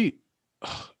honestly,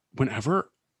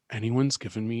 whenever anyone's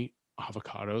given me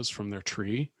avocados from their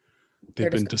tree,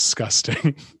 they've been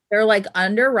disgusting. They're like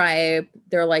underripe.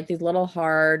 They're like these little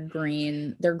hard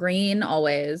green. They're green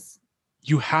always.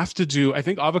 You have to do, I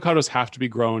think avocados have to be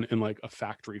grown in like a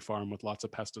factory farm with lots of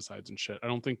pesticides and shit. I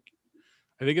think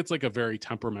it's like a very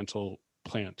temperamental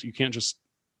plant. You can't just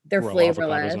grow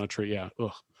flavorless avocados on a tree. Yeah.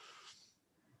 Ugh.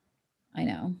 I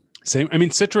know. Same. I mean,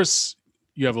 citrus,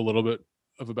 you have a little bit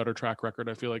of a better track record.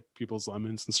 I feel like people's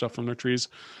lemons and stuff from their trees,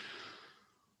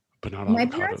 but not My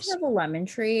avocados. parents have a lemon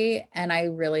tree and I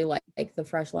really like the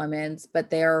fresh lemons,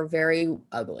 but they are very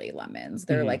ugly lemons.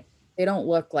 They're like, they don't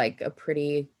look like a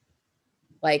pretty,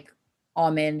 like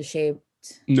almond shaped.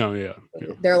 No, yeah.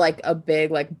 They're like a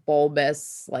big, like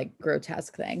bulbous, like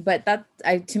grotesque thing. But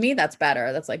to me, that's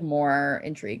better. That's like more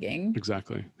intriguing.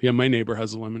 Exactly. Yeah. My neighbor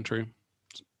has a lemon tree,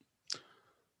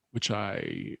 which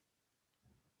I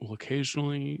will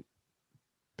occasionally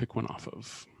pick one off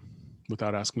of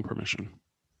without asking permission.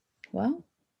 Well,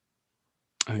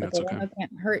 I think that's okay. It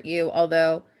can't hurt you,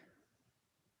 although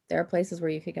there are places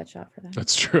where you could get shot for that.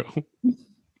 That's true.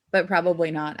 But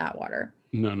probably not Atwater.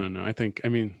 No. I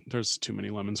mean, there's too many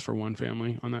lemons for one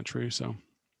family on that tree. So,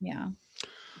 yeah.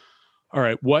 All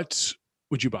right. What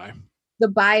would you buy? The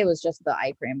buy was just the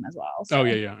eye cream as well. So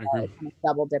yeah. I agree. Kind of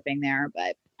double dipping there,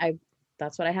 but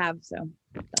that's what I have. So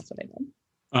that's what I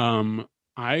did.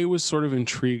 I was sort of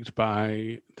intrigued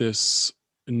by this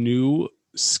new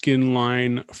skin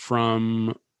line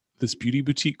from this beauty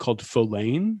boutique called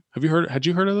Folane. Had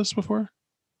you heard of this before?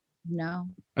 No.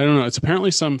 I don't know. It's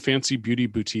apparently some fancy beauty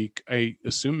boutique. I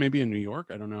assume maybe in New York.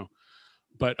 I don't know.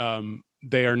 But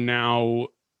they are now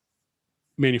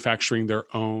manufacturing their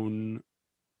own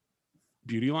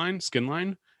beauty line, skin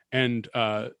line. And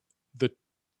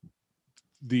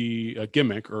the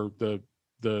gimmick or the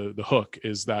hook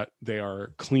is that they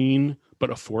are clean but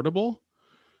affordable.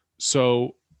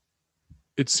 So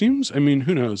it seems, I mean,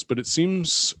 who knows, but it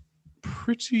seems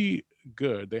pretty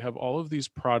good. They have all of these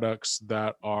products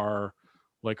that are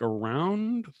like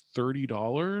around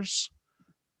 $30.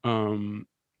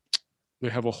 They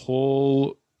have a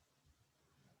whole,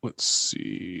 let's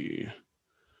see,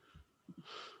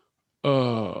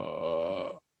 a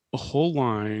whole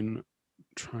line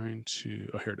here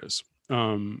it is.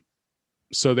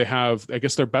 So they have, I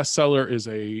guess their best seller is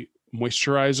a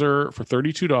moisturizer for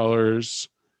 $32.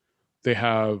 They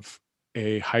have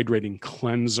a hydrating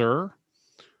cleanser,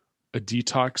 a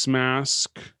detox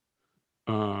mask,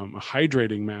 a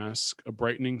hydrating mask, a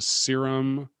brightening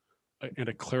serum, and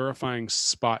a clarifying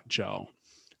spot gel.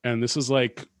 And this is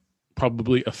like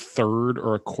probably a third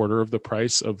or a quarter of the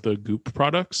price of the Goop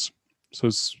products. So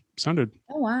it's sounded.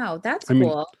 Oh, wow. That's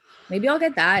cool. Maybe I'll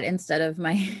get that instead of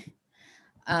my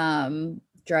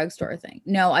drugstore thing.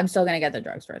 No, I'm still going to get the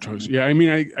drugstore thing. Yeah. I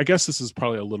mean, I guess this is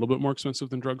probably a little bit more expensive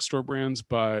than drugstore brands,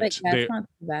 but that's not too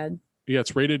bad. Yeah.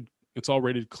 It's all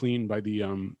rated clean by the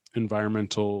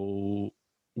environmental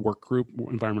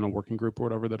working group or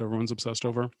whatever that everyone's obsessed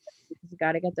over. You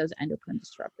got to get those endocrine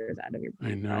disruptors out of your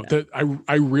I know that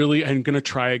I really am going to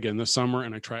try again this summer,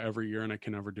 and I try every year and I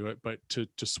can never do it, but to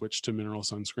switch to mineral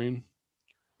sunscreen.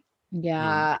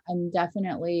 Yeah. I'm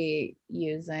definitely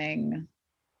using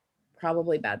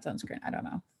probably bad sunscreen. I don't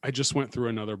know. I just went through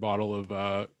another bottle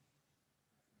of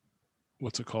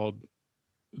what's it called?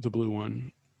 The blue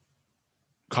one.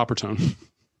 Coppertone.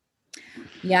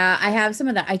 Yeah, I have some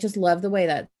of that. I just love the way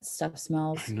that stuff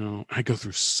smells. I know. I go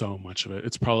through so much of it.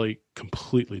 It's probably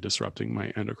completely disrupting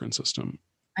my endocrine system.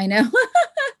 I know.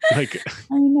 Like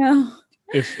I know.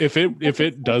 If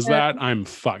it does that, I'm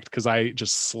fucked because I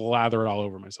just slather it all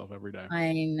over myself every day.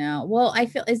 I know. Well, I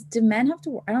feel do men have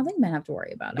to? I don't think men have to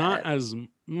worry about it.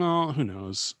 No. Who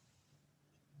knows?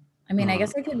 I mean, I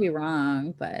guess I could be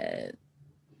wrong, but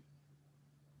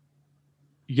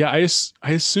yeah, I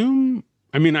assume.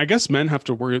 I mean, I guess men have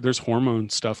to worry. There's hormone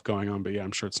stuff going on, but yeah,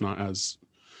 I'm sure it's not as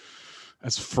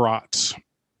fraught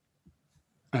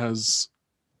as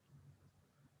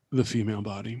the female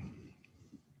body.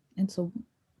 It's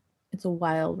a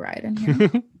wild ride in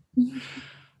here.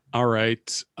 All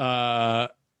right.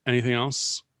 Anything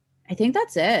else? I think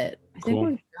that's it. I think Cool.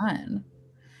 we're done.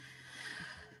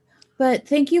 But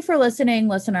thank you for listening,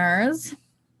 listeners.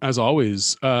 As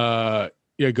always, go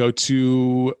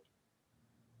to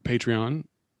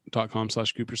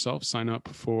patreon.com/goop yourself, sign up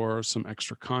for some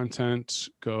extra content,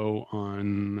 go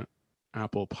on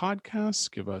Apple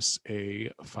Podcasts. Give us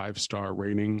a 5-star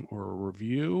rating or a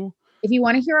review. If you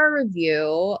want to hear our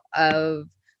review of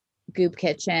Goop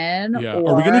Kitchen. Yeah.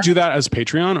 Are we going to do that as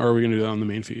Patreon or are we going to do that on the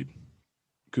main feed?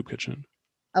 Goop Kitchen.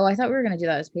 Oh, I thought we were going to do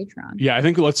that as Patreon. Yeah, I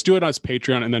think let's do it as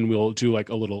Patreon, and then we'll do like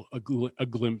a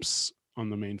glimpse on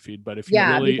the main feed. But if you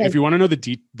if you want to know the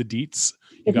deets,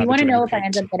 if you want to know if I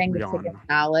end up getting the chicken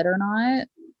salad or not,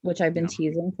 which I've been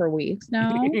teasing for weeks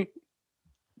now,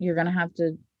 you're going to have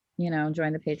to,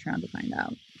 join the Patreon to find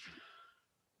out.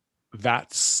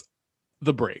 That's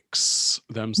the breaks.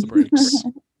 Them's the breaks.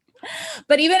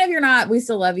 But even if you're not, we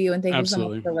still love you and thank you so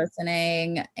much for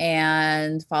listening.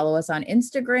 And follow us on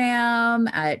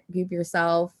Instagram at Goop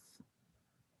Yourself,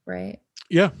 right?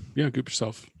 Yeah, Goop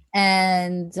Yourself.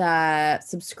 And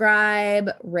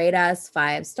subscribe, rate us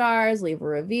 5 stars, leave a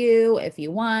review if you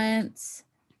want.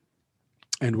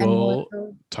 And we'll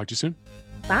talk to you soon.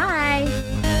 Bye.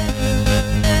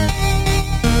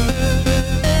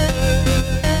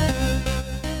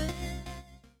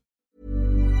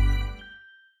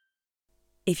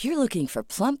 If you're looking for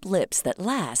plump lips that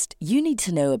last, you need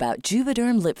to know about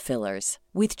Juvederm lip fillers.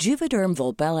 With Juvederm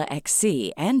Volbella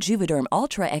XC and Juvederm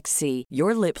Ultra XC,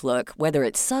 your lip look, whether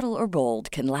it's subtle or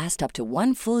bold, can last up to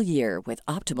 1 full year with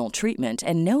optimal treatment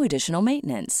and no additional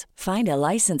maintenance. Find a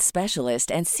licensed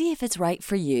specialist and see if it's right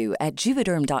for you at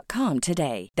Juvederm.com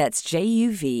today. That's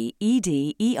JUVEDERM.com.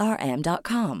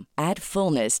 Add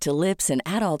fullness to lips in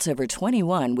adults over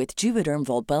 21 with Juvederm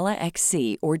Volbella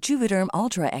XC or Juvederm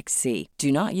Ultra XC. Do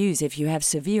not use if you have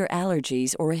severe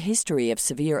allergies or a history of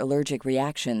severe allergic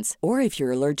reactions, or if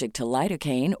you're allergic to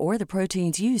lidocaine or the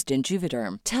proteins used in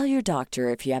Juvederm. Tell your doctor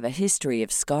if you have a history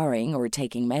of scarring or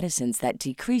taking medicines that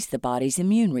decrease the body's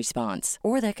immune response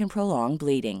or that can prolong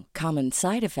bleeding. Common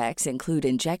side effects include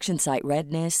injection site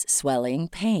redness, swelling,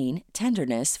 pain,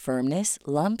 tenderness, firmness,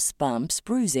 lumps, bumps,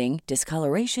 bruising,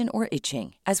 discoloration, or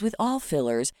itching. As with all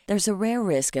fillers, there's a rare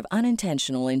risk of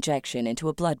unintentional injection into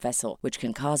a blood vessel, which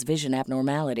can cause vision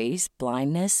abnormalities,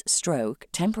 blindness, stroke,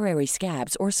 temporary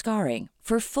scabs, or scarring.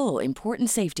 For full,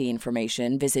 important safety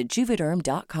information, visit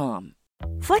Juvederm.com.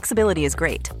 Flexibility is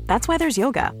great. That's why there's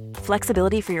yoga.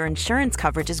 Flexibility for your insurance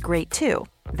coverage is great too.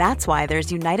 That's why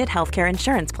there's United Healthcare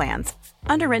Insurance Plans.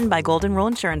 Underwritten by Golden Rule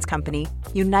Insurance Company,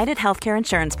 United Healthcare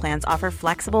Insurance Plans offer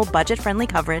flexible, budget-friendly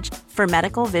coverage for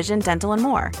medical, vision, dental, and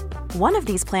more. One of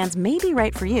these plans may be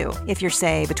right for you if you're,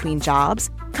 say, between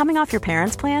jobs, coming off your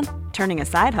parents' plan, turning a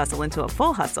side hustle into a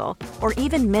full hustle, or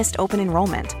even missed open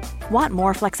enrollment. Want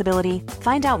more flexibility?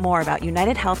 Find out more about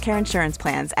United Healthcare Insurance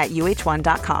Plans at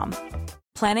UH1.com.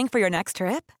 Planning for your next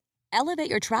trip? Elevate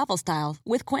your travel style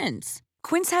with Quince.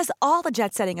 Quince has all the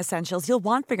jet-setting essentials you'll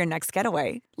want for your next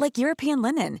getaway, like European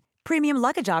linen, premium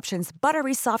luggage options,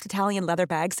 buttery soft Italian leather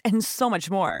bags, and so much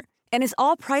more. And is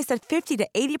all priced at 50 to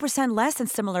 80% less than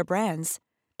similar brands.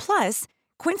 Plus,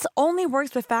 Quince only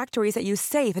works with factories that use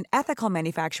safe and ethical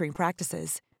manufacturing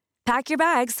practices. Pack your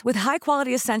bags with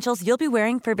high-quality essentials you'll be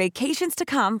wearing for vacations to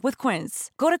come with Quince.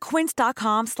 Go to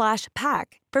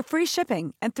quince.com/pack for free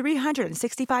shipping and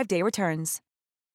 365-day returns.